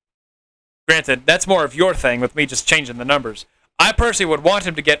don't. Granted, that's more of your thing with me just changing the numbers. I personally would want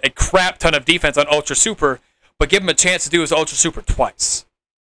him to get a crap ton of defense on Ultra Super, but give him a chance to do his Ultra Super twice.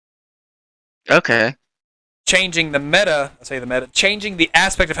 Okay. Changing the meta, changing the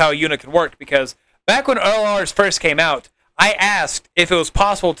aspect of how a unit can work, because back when LRs first came out, I asked if it was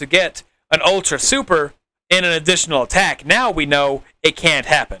possible to get an Ultra Super in an additional attack. Now we know it can't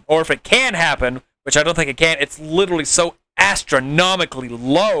happen. Or if it can happen, which I don't think it can, it's literally so astronomically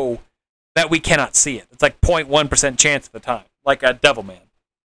low that we cannot see it. It's like 0.1% chance of the time, like a Devilman.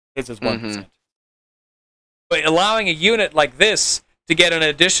 His is 1%. But allowing a unit like this to get an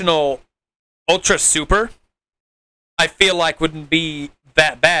additional Ultra Super, I feel like wouldn't be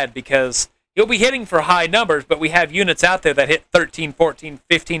that bad, because you'll be hitting for high numbers, but we have units out there that hit 13, 14,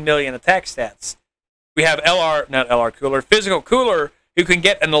 15 million attack stats. We have Physical Cooler, who can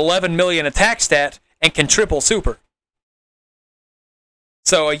get an 11 million attack stat and can triple super.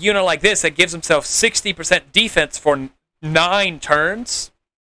 So a unit like this that gives himself 60% defense for 9 turns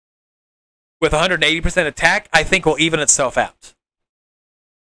with 180% attack, I think will even itself out.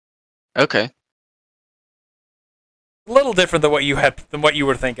 Okay. A little different than what you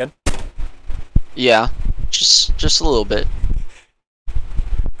were thinking. Yeah, just a little bit.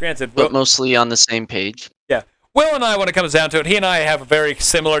 Granted, but mostly on the same page. Yeah. Will and I, when it comes down to it, he and I have a very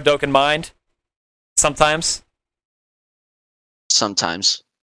similar Dokkan mind. Sometimes.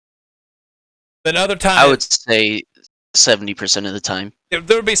 Then other times, I would say 70% of the time. There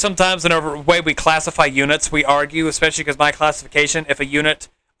would be some times in the way we classify units, we argue, especially because my classification,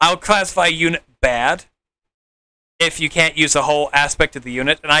 I'll classify a unit bad if you can't use the whole aspect of the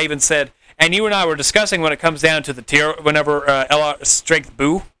unit. And I even said, and you and I were discussing when it comes down to the tier, whenever LR Strength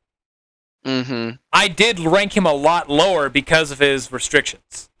Boo, I did rank him a lot lower because of his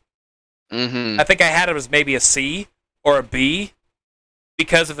restrictions. I think I had him as maybe a C or a B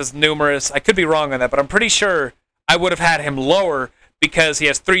because of his numerous... I could be wrong on that, but I'm pretty sure I would have had him lower because he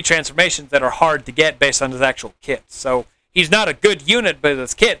has 3 transformations that are hard to get based on his actual kit. So he's not a good unit with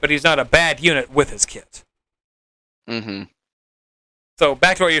his kit, but he's not a bad unit with his kit. So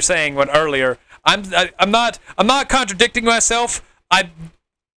back to what you're saying earlier, I'm not contradicting myself. I'm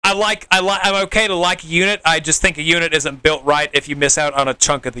okay to like a unit. I just think a unit isn't built right if you miss out on a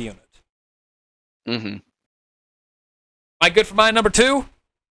chunk of the unit. Am I good for my number 2?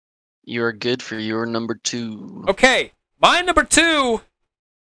 You're good for your number 2. Okay, my number 2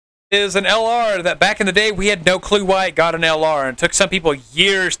 is an LR that back in the day we had no clue why it got an LR, and it took some people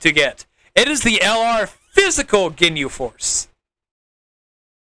years to get. It is the LR Physical Ginyu Force.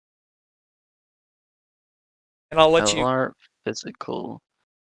 And I'll let LR Physical.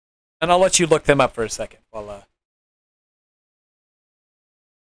 And I'll let you look them up for a second while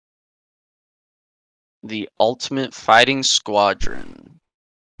The Ultimate Fighting Squadron.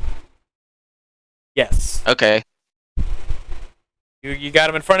 Yes. Okay. You got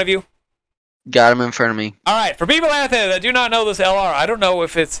them in front of you? Got them in front of me. Alright, for people out there that do not know this LR, I don't know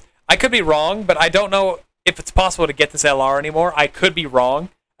if it's... I could be wrong, but I don't know if it's possible to get this LR anymore. I could be wrong.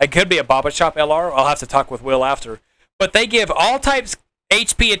 It could be a Baba Shop LR. I'll have to talk with Will after. But they give all types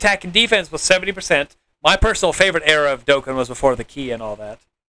HP, attack, and defense with 70%. My personal favorite era of Dokkan was before the key and all that.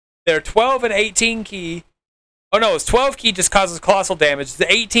 They're 12 and 18 key. Oh no, it's 12 key just causes colossal damage. The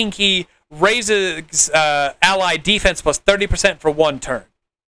 18 key raises ally defense plus 30% for 1 turn.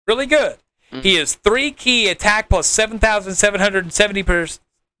 Really good. He is 3 key attack plus 7,770%.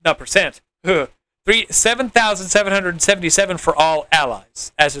 7,777 for all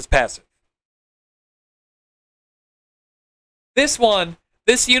allies as his passive. This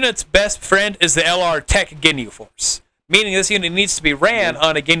unit's best friend is the LR Tech Ginyu Force, meaning this unit needs to be ran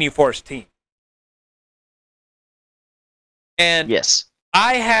on a Ginyu Force team. And yes,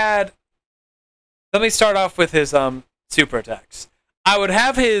 let me start off with his super attacks. I would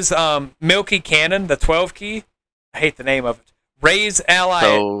have his Milky Cannon, the 12 key. I hate the name of it. Raise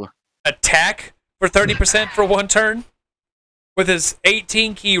ally attack for 30% for 1 turn. With his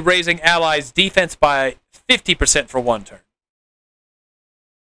 18 key raising allies defense by 50% for 1 turn.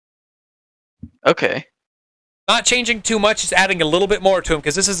 Okay. Not changing too much, just adding a little bit more to him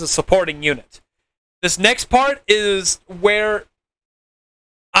because this is a supporting unit. This next part is where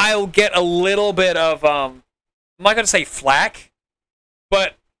I'll get a little bit of, I'm not going to say flack,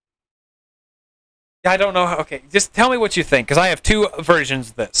 but I don't know how, okay, just tell me what you think, because I have 2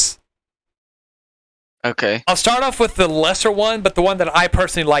 versions of this. Okay. I'll start off with the lesser one, but the one that I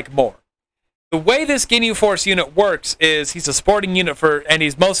personally like more. The way this Ginyu Force unit works is he's a supporting unit and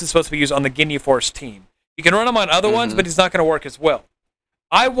he's mostly supposed to be used on the Ginyu Force team. You can run him on other ones, but he's not going to work as well.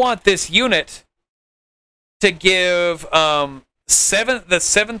 I want this unit to give the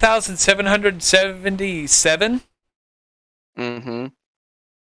 7,777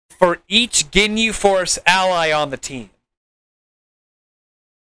 for each Ginyu Force ally on the team.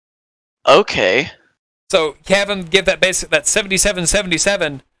 Okay. So have him give that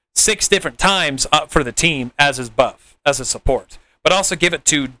 77-77 6 different times up for the team as his buff, as a support. But also give it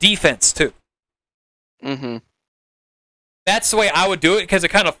to defense too. Mm-hmm. That's the way I would do it because it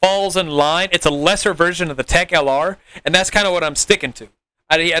kind of falls in line. It's a lesser version of the Tech LR, and that's kind of what I'm sticking to.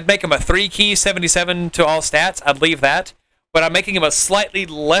 I'd make him a 3-key 77 to all stats. I'd leave that. But I'm making him a slightly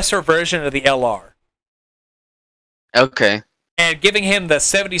lesser version of the LR. Okay. And giving him the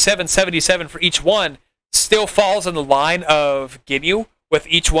 77-77 for each one still falls in the line of Ginyu, with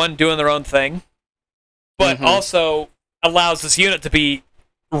each one doing their own thing, but also allows this unit to be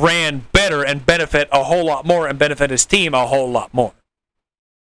ran better and benefit a whole lot more and benefit his team a whole lot more.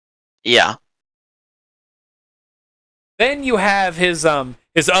 Yeah. Then you have his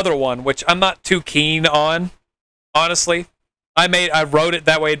other one, which I'm not too keen on, honestly. I wrote it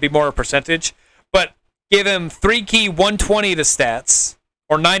that way it'd be more a percentage, but give him 3-key 120 to stats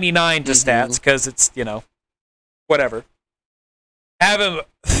or 99 to stats because it's, whatever. Have him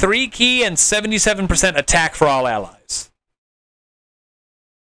 3-key and 77% attack for all allies.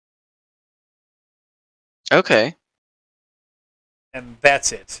 Okay. And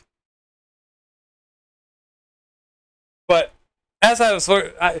that's it. But as that's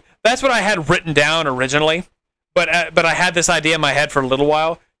what I had written down originally. But I had this idea in my head for a little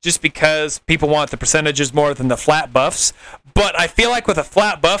while, just because people want the percentages more than the flat buffs. But I feel like with a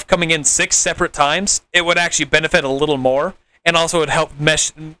flat buff coming in 6 separate times, it would actually benefit a little more, and also would help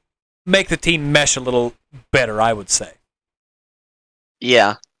make the team mesh a little better, I would say.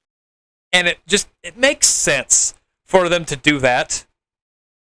 Yeah. And it makes sense for them to do that, at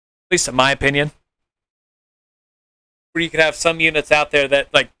least in my opinion. Where you could have some units out there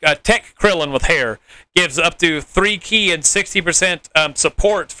that, like Tech Krillin with hair, gives up to 3-key and 60%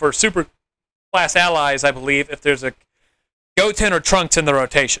 support for super class allies, I believe, if there's a Goten or Trunks in the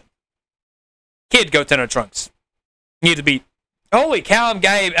rotation. Kid Goten or Trunks. Need to be. Holy cow,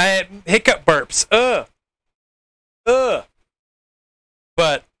 I hiccup burps.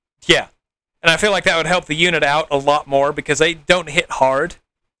 But, yeah. And I feel like that would help the unit out a lot more because they don't hit hard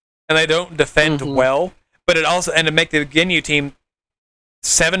and they don't defend well. But it also, and to make the Ginyu team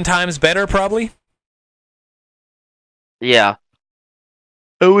 7 times better, probably. Yeah.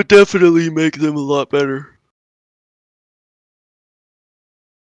 It would definitely make them a lot better.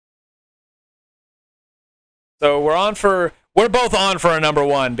 So we're both on for a number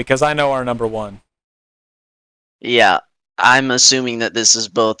 1 because I know our number 1. Yeah, I'm assuming that this is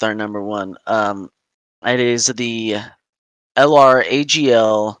both our number 1. It is the LR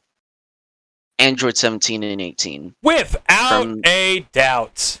AGL Android 17 and 18. Without a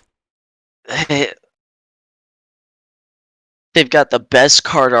doubt. They've got the best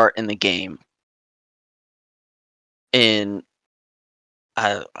card art in the game. And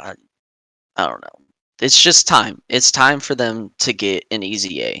I don't know. It's just time. It's time for them to get an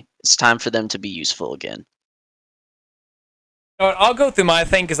easy A. It's time for them to be useful again. I'll go through my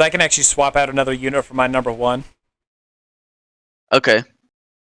thing because I can actually swap out another unit for my number 1. Okay.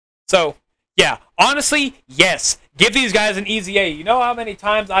 So, yeah, honestly, yes. Give these guys an easy A. You know how many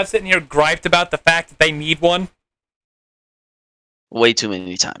times I've sitting here griped about the fact that they need one? Way too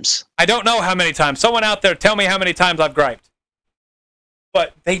many times. I don't know how many times. Someone out there tell me how many times I've griped.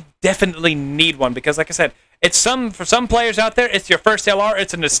 But they definitely need one because, like I said, for some players out there, it's your first LR.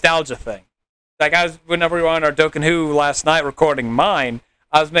 It's a nostalgia thing. Like whenever we were on our Dokkan last night recording mine,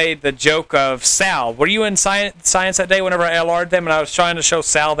 I was made the joke of Sal. Were you in science that day whenever I LR'd them and I was trying to show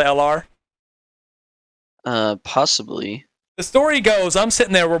Sal the LR? Possibly. The story goes, I'm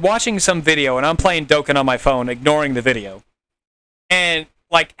sitting there, we're watching some video, and I'm playing Dokkan on my phone, ignoring the video. And,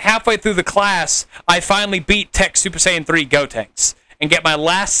 like, halfway through the class, I finally beat Tech Super Saiyan 3 Gotenks and get my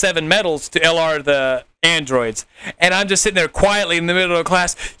last 7 medals to LR the androids. And I'm just sitting there quietly in the middle of the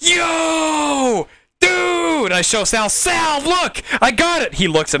class, yo! Dude! I show Sal, look! I got it! He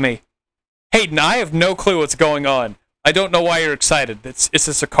looks at me. Hayden, I have no clue what's going on. I don't know why you're excited. It's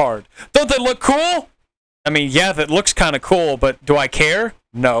just a card. Don't they look cool? I mean, yeah, that looks kind of cool, but do I care?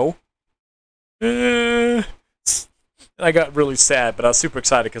 No. I got really sad, but I was super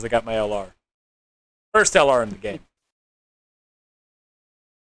excited because I got my LR. First LR in the game.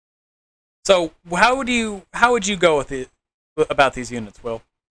 So, how would you go with it about these units, Will?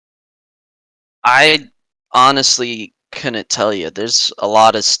 I honestly couldn't tell you. There's a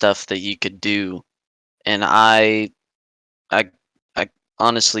lot of stuff that you could do, and I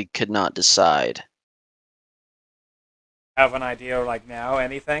honestly could not decide. Have an idea like now?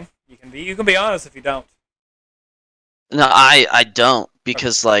 Anything? You can be honest if you don't. No, I don't.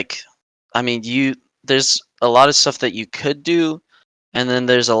 because there's a lot of stuff that you could do, and then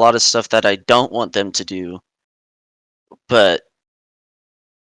there's a lot of stuff that I don't want them to do. But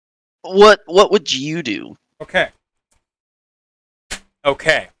what would you do? Okay.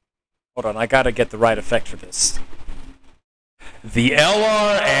 Hold on, I gotta get the right effect for this. The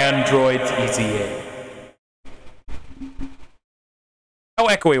LR Androids EZA. How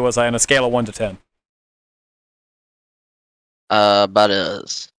echoey was I on a scale of 1 to 10? About a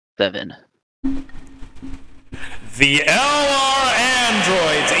 7. The LR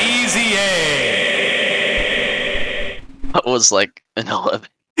Androids EZA. That was like an 11.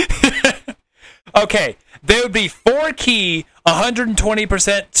 Okay, they would be 4-key,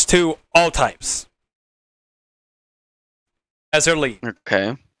 120% to all types as their lead.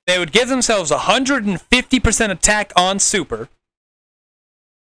 Okay. They would give themselves 150% attack on super.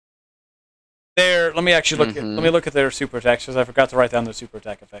 Let me actually look. Let me look at their super attacks because I forgot to write down their super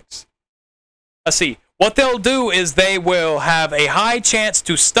attack effects. Let's see. What they'll do is they will have a high chance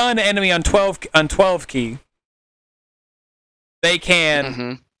to stun enemy on 12 key. They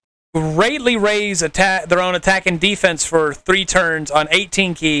can greatly raise their own attack and defense for 3 turns on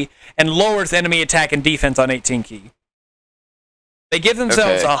 18 key and lowers enemy attack and defense on 18 key. They give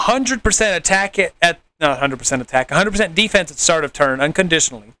themselves 100% attack not 100% attack, 100% defense at start of turn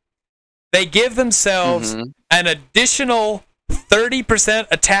unconditionally. They give themselves an additional 30%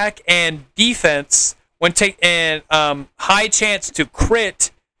 attack and defense when high chance to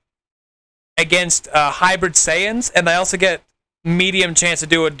crit against hybrid Saiyans, and they also get medium chance to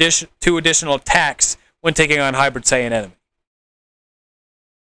do 2 additional attacks when taking on hybrid Saiyan enemy.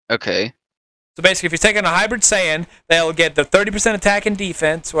 Okay. So basically, if you're taking a hybrid Saiyan, they'll get the 30% attack and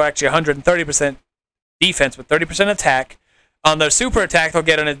defense, or actually 130% defense with 30% attack. On their super attack, they'll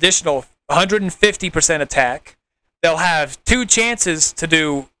get an additional 150% attack. They'll have 2 chances to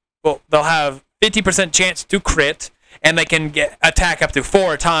do, they'll have 50% chance to crit, and they can get attack up to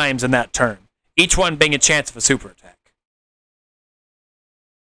 4 times in that turn, each one being a chance of a super attack.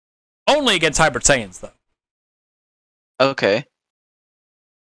 Only against hybrid Saiyans, though. Okay.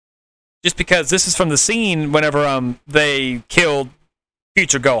 Just because this is from the scene whenever they killed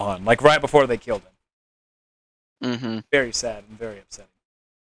future Gohan, like right before they killed him. Very sad and very upsetting.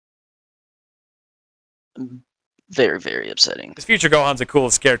 Very, very upsetting. Because future Gohan's the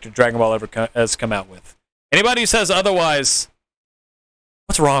coolest character Dragon Ball ever has come out with. Anybody who says otherwise,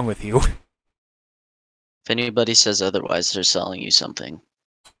 what's wrong with you? If anybody says otherwise, they're selling you something.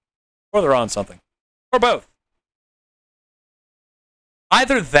 Or they're on something. Or both.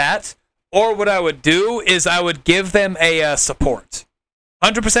 Either that, or what I would do is I would give them a support.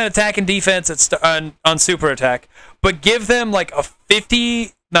 100% attack and defense on super attack, but give them like a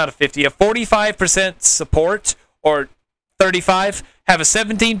 45% support, or 35, have a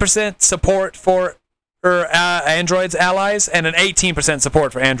 17% support for Android's allies, and an 18%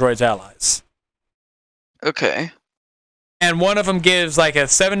 support for Android's allies. Okay. And one of them gives like a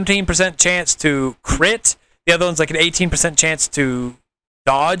 17% chance to crit, the other one's like an 18% chance to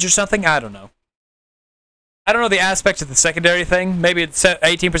dodge or something. I don't know. I don't know the aspect of the secondary thing. Maybe it's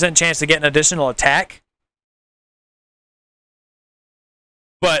 18% chance to get an additional attack.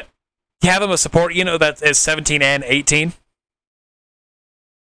 But you have them a support, that is 17 and 18.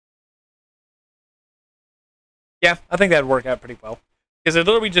 Yeah, I think that'd work out pretty well. Because they're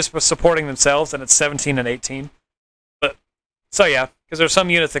literally just supporting themselves, and it's 17 and 18. So yeah, because there's some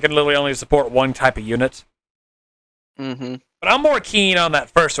units that can literally only support one type of unit. But I'm more keen on that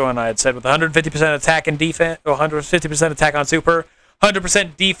first one I had said, with 150% attack and defense, 150% attack on super,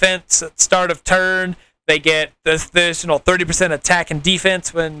 100% defense at start of turn. They get the additional 30% attack and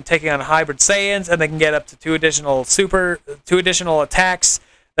defense when taking on hybrid Saiyans, and they can get up to 2 additional attacks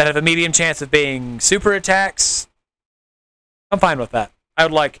that have a medium chance of being super attacks. I'm fine with that.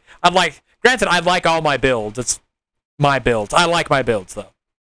 Granted, I like all my builds. It's my builds. I like my builds, though.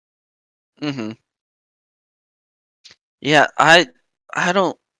 Yeah, I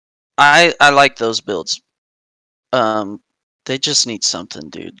like those builds. They just need something,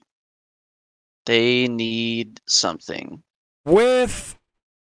 dude. They need something. Without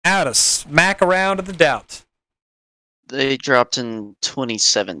a smack around of the doubt. They dropped in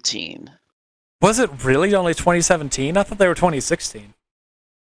 2017. Was it really only 2017? I thought they were 2016.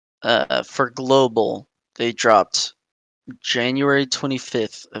 For global, they dropped January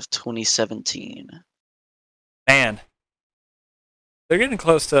 25th of 2017. Man. They're getting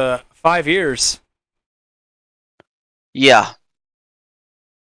close to 5 years. Yeah.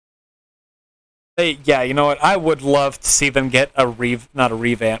 You know what? I would love to see them get not a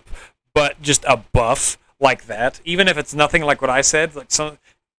revamp, but just a buff, like that, even if it's nothing like what I said, like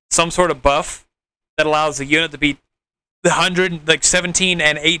some sort of buff that allows the unit to be 100, like 17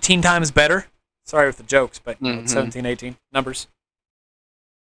 and 18 times better. Sorry with the jokes, but it's 17, 18 numbers.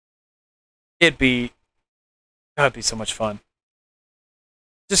 That'd be so much fun.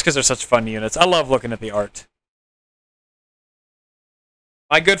 Just because they're such fun units. I love looking at the art.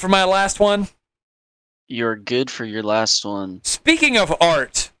 Am I good for my last one? You're good for your last one. Speaking of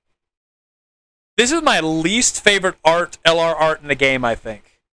art, this is my least favorite LR art in the game, I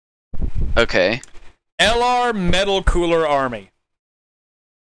think. Okay. LR Metal Cooler Army.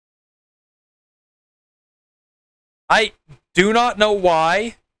 I do not know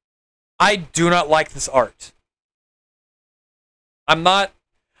why. I do not like this art. I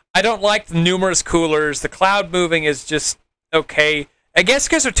don't like the numerous coolers. The cloud moving is just okay. I guess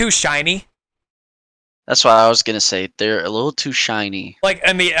because they're too shiny. That's what I was gonna say. They're a little too shiny. Like,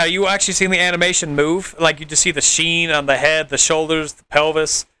 and are you actually seeing the animation move? Like, you just see the sheen on the head, the shoulders, the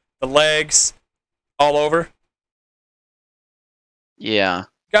pelvis, the legs, all over. Yeah.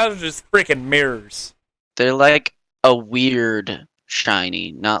 Guys are just freaking mirrors. They're like a weird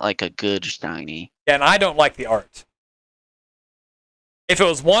shiny, not like a good shiny. Yeah, and I don't like the art. If it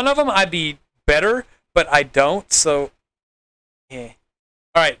was one of them, I'd be better, but I don't, so... yeah.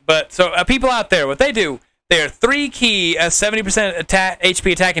 Alright, but, so, people out there, what they do, they are 3-key, 70%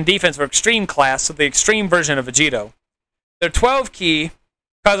 HP attack and defense for extreme class, so the extreme version of Vegito. They're 12-key,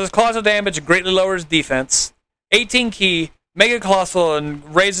 causes colossal damage and greatly lowers defense. 18-key, mega colossal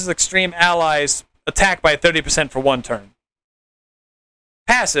and raises extreme allies attack by 30% for 1 turn.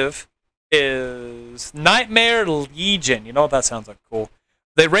 Passive is Nightmare Legion. You know what that sounds like? Cool.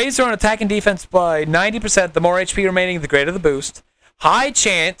 They raise their own attack and defense by 90%. The more HP remaining, the greater the boost. High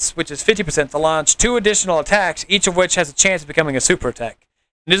chance, which is 50%, to launch 2 additional attacks, each of which has a chance of becoming a super attack.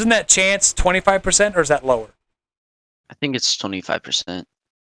 And isn't that chance 25%, or is that lower? I think it's 25%.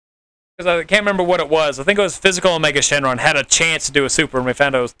 Because I can't remember what it was. I think it was Physical and Mega Shenron had a chance to do a super, and we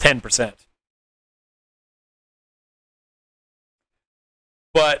found out it was 10%.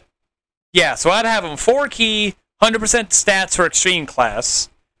 But, yeah, so I'd have them 4-key, 100% stats for extreme class.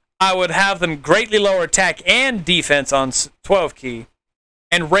 I would have them greatly lower attack and defense on 12-key,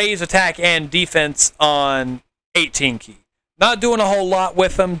 and raise attack and defense on 18-key. Not doing a whole lot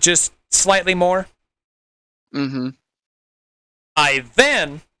with them, just slightly more. Mm-hmm.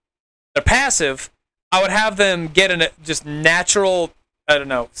 They're passive, I would have them get a just natural, I don't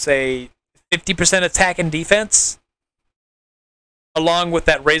know, say 50% attack and defense. Along with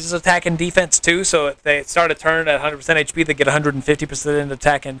that raises attack and defense too, so if they start a turn at 100% HP, they get 150% in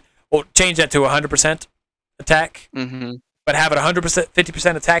attack and we'll change that to 100% attack. Mm-hmm. But have it 100%,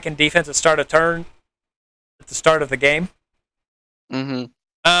 50% attack and defense at start a turn at the start of the game. Mm-hmm.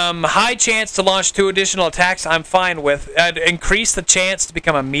 High chance to launch 2 additional attacks, I'm fine with. I'd increase the chance to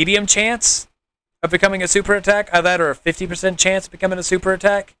become a medium chance of becoming a super attack. That or a 50% chance of becoming a super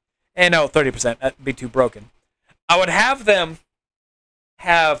attack. And no, 30%. That'd be too broken. I would have them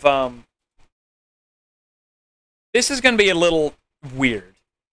have this is going to be a little weird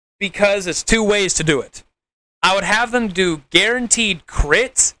because it's 2 ways to do it. I would have them do guaranteed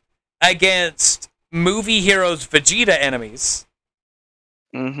crit against Movie Heroes Vegeta enemies.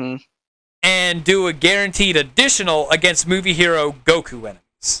 Mm-hmm. And do a guaranteed additional against Movie Hero Goku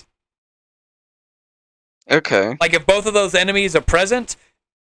enemies. Okay. Like if both of those enemies are present,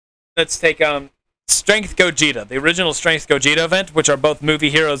 let's take Strength Gogeta, the original Strength Gogeta event, which are both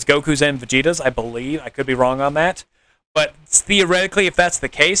Movie Heroes, Gokus, and Vegetas, I believe. I could be wrong on that. But theoretically, if that's the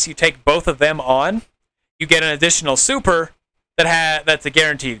case, you take both of them on, you get an additional super that's a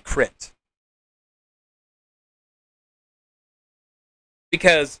guaranteed crit.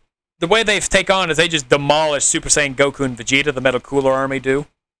 Because the way they take on is they just demolish Super Saiyan Goku and Vegeta, the Metal Cooler Army do.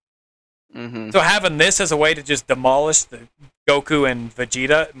 Mm-hmm. So having this as a way to just demolish the Goku and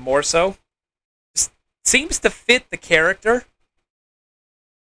Vegeta more so seems to fit the character.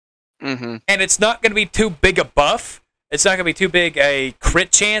 Mm-hmm. And it's not going to be too big a buff. It's not going to be too big a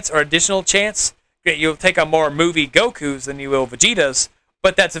crit chance or additional chance. You'll take on more movie Gokus than you will Vegetas,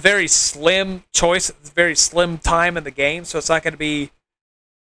 but that's a very slim choice. It's a very slim time in the game, so it's not going to be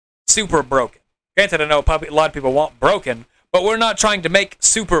super broken. Granted, I know a lot of people want broken, but we're not trying to make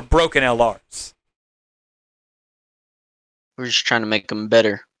super broken LRs. We're just trying to make them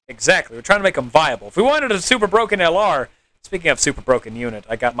better. Exactly. We're trying to make them viable. If we wanted a super broken LR, speaking of super broken unit,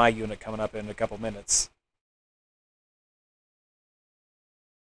 I got my unit coming up in a couple minutes.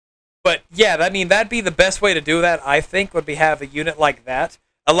 But yeah, I mean, that'd be the best way to do that, I think, would be have a unit like that.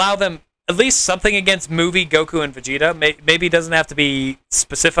 Allow them at least something against movie Goku and Vegeta. Maybe it doesn't have to be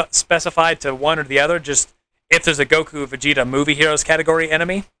specified to one or the other. Just if there's a Goku Vegeta movie heroes category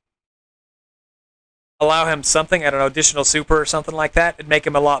enemy, allow him something, I don't know, additional super or something like that. It'd make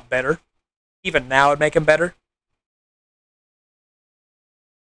him a lot better. Even now, it'd make him better.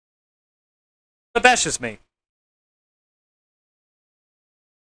 But that's just me.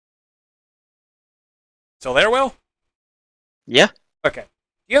 So there, Will? Yeah. Okay.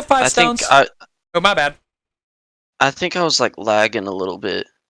 You have 5 stones? Oh, my bad. I think I was like lagging a little bit.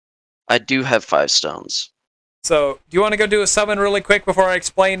 I do have 5 stones. So, do you want to go do a summon really quick before I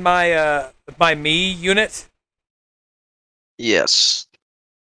explain my my me unit? Yes.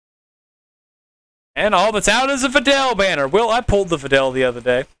 And all that's out is a Videl banner. Will, I pulled the Videl the other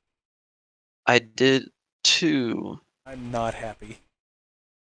day. I did too. I'm not happy.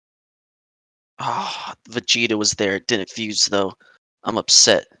 Ah, Vegeta was there. It didn't fuse though. I'm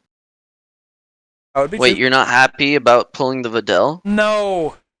upset. Wait, you're not happy about pulling the Videl?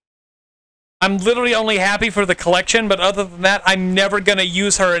 No. I'm literally only happy for the collection, but other than that, I'm never going to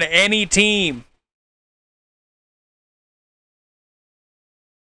use her in any team.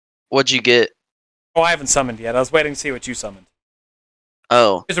 What'd you get? Oh, I haven't summoned yet. I was waiting to see what you summoned.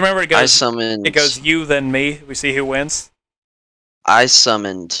 Oh. Because remember, it goes you, then me. We see who wins. I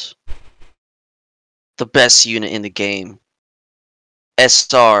summoned the best unit in the game.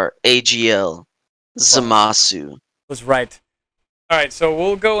 SR, AGL, Zamasu. Was right. Alright, so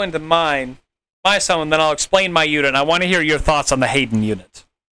we'll go into my summon, then I'll explain my unit. I want to hear your thoughts on the Hayden unit.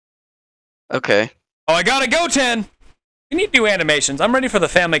 Okay. Oh, I got a Goten! We need new animations. I'm ready for the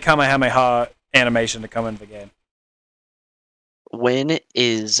Family Kamehameha animation to come into the game. When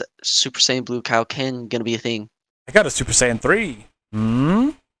is Super Saiyan Blue Kaioken gonna be a thing? I got a Super Saiyan 3.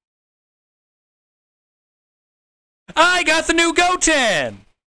 I got the new Goten!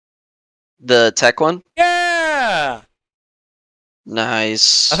 The tech one? Yeah!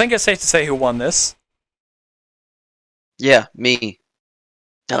 Nice. I think it's safe to say who won this. Yeah, me.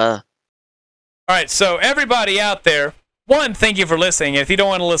 Duh. Alright, so everybody out there, one, thank you for listening. If you don't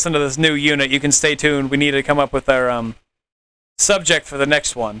want to listen to this new unit, you can stay tuned. We need to come up with our subject for the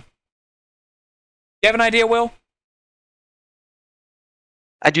next one. You have an idea, Will?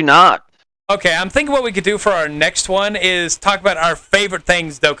 I do not. Okay, I'm thinking what we could do for our next one is talk about our favorite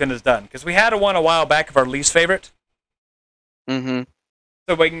things Dokkan has done. Because we had one a while back of our least favorite. Mm-hmm.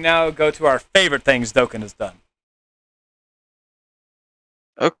 So we can now go to our favorite things Dokkan has done.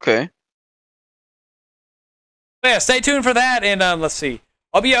 Okay. So yeah, stay tuned for that, and let's see.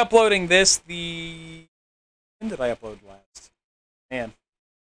 I'll be uploading this when did I upload last? Man.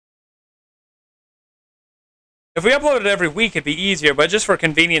 If we upload it every week, it'd be easier, but just for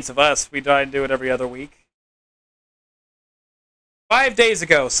convenience of us, we try and do it every other week. 5 days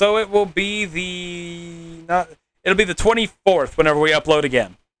ago, so it will be it'll be the 24th whenever we upload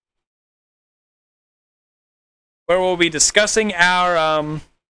again. Where we'll be discussing our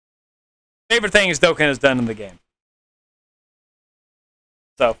favorite things Dokkan has done in the game.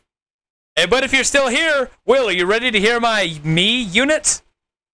 So, but if you're still here, Will, are you ready to hear my me unit?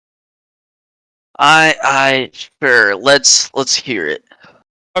 Sure. Let's hear it.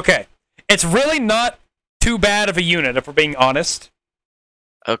 Okay. It's really not too bad of a unit, if we're being honest.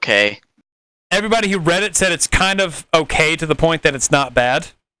 Okay. Everybody who read it said it's kind of okay to the point that it's not bad.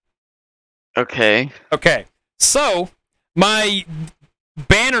 Okay. Okay. So, my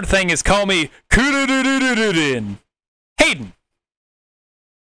banner thing is call me Hayden.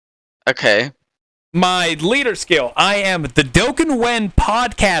 Okay. My leader skill, I am the Dokkan Wen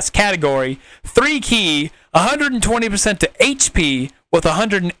podcast category, 3 key, 120% to HP with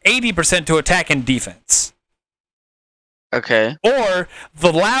 180% to attack and defense. Okay. Or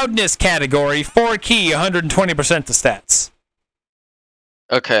the loudness category, 4 key, 120% to stats.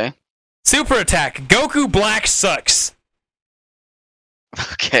 Okay. Super attack, Goku Black sucks.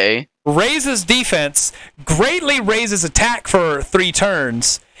 Okay. Raises defense, greatly raises attack for 3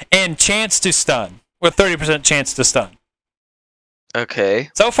 turns, and chance to stun, with 30% chance to stun. Okay.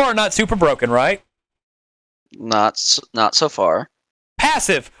 So far, not super broken, right? Not so far.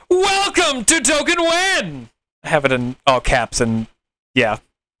 Passive, welcome to Dokkan Wen! I have it in all caps, and yeah.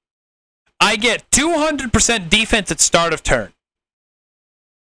 I get 200% defense at start of turn.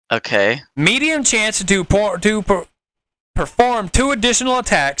 Okay. Medium chance to perform 2 additional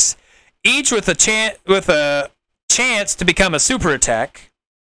attacks, each with a chance to become a super attack.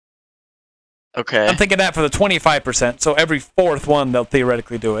 Okay. I'm thinking that for the 25%, so every 4th one they'll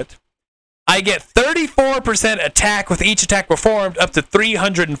theoretically do it. I get 34% attack with each attack performed up to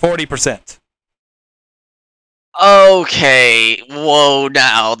 340%. Okay, whoa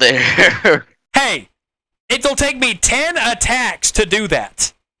now there. Hey, it'll take me 10 attacks to do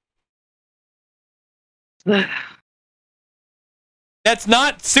that. That's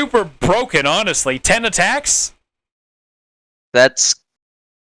not super broken, honestly. 10 attacks? That's...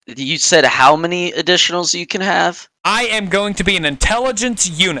 You said how many additionals you can have? I am going to be an intelligence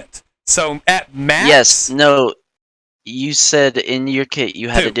unit. So at max... Yes, no. You said in your kit you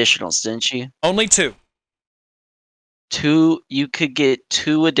had additionals, didn't you? Only 2. 2, you could get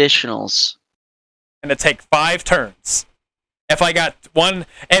 2 additionals. And it'd take 5 turns. If I got one...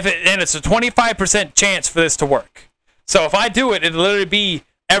 and it's a 25% chance for this to work. So if I do it, it'd literally be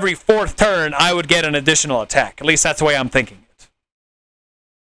every 4th turn I would get an additional attack. At least that's the way I'm thinking it.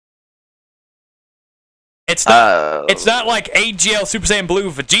 It's not like AGL Super Saiyan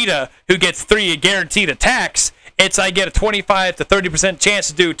Blue Vegeta who gets 3 guaranteed attacks. It's I get a 25 to 30% chance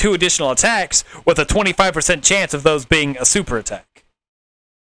to do 2 additional attacks with a 25% chance of those being a super attack.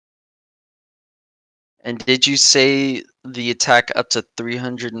 And did you say the attack up to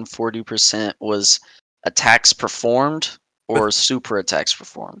 340% was attacks performed or super attacks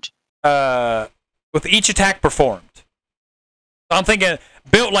performed? With each attack performed. So I'm thinking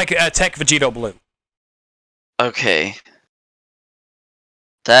built like a Tech Vegito Blue. Okay.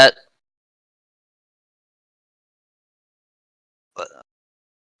 That...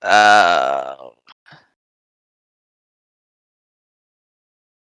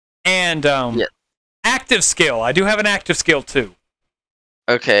 And yeah. Active skill. I do have an active skill too.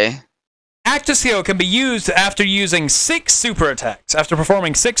 Okay. Active skill can be used after using 6 super attacks. After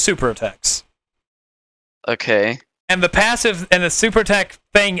performing 6 super attacks. Okay. And the passive and the super attack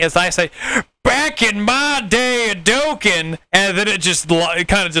thing is I say, back in my day of Dokkan, and then it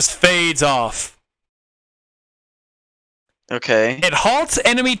kind of just fades off. Okay. It halts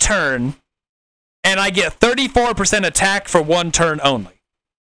enemy turn, and I get 34% attack for 1 turn only.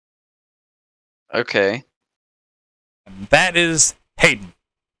 Okay. And that is Hayden.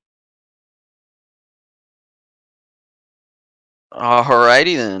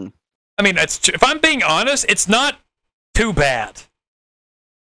 Alrighty then. I mean, if I'm being honest, it's not too bad.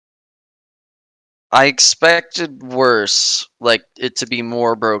 I expected worse, like it to be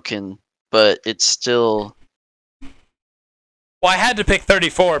more broken, but it's still... Well, I had to pick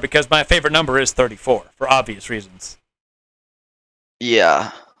 34 because my favorite number is 34, for obvious reasons.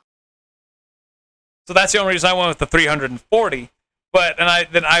 Yeah. So that's the only reason I went with the 340. But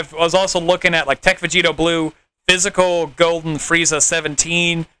I was also looking at like Tech Vegito Blue, Physical Golden Frieza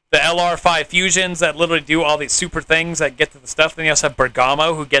 17, the LR5 fusions that literally do all these super things that get to the stuff. Then you also have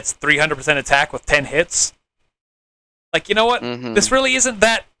Bergamo, who gets 300% attack with 10 hits. Like, you know what? Mm-hmm. This really isn't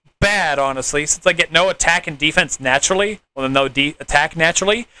that bad, honestly, since I get no attack and defense naturally. Well, no attack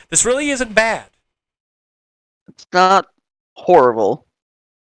naturally. This really isn't bad. It's not horrible.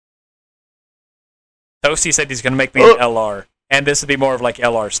 Toasty said he's going to make me an LR, and this would be more of like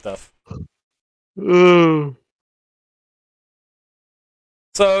LR stuff.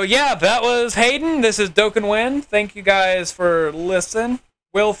 So yeah, that was Hayden. This is Dokkan Win. Thank you guys for listening.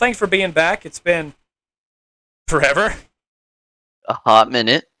 Will, thanks for being back. It's been forever. A hot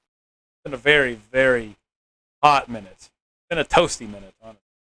minute. It's been a very, very hot minute. It's been a toasty minute,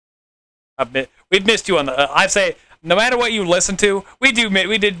 honestly. We've missed you on the... I'd say, no matter what you listen to, we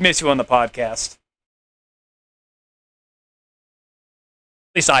did miss you on the podcast.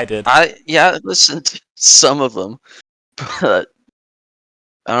 At least I did. I listened to some of them, but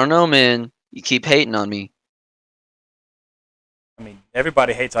I don't know, man. You keep hating on me. I mean,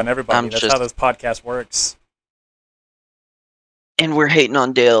 everybody hates on everybody. That's how this podcast works. And we're hating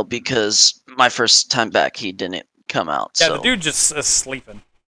on Dale because my first time back, he didn't come out. Yeah, so. the dude just is sleeping.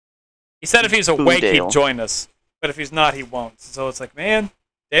 He said if he's awake, he'd join us. But if he's not, he won't. So it's like, man,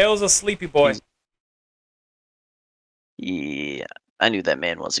 Dale's a sleepy boy. Yeah, I knew that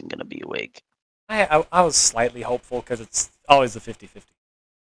man wasn't going to be awake. I was slightly hopeful because it's always a 50-50.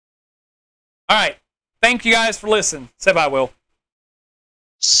 All right. Thank you guys for listening. Say bye, Will.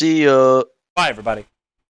 See ya. Bye, everybody.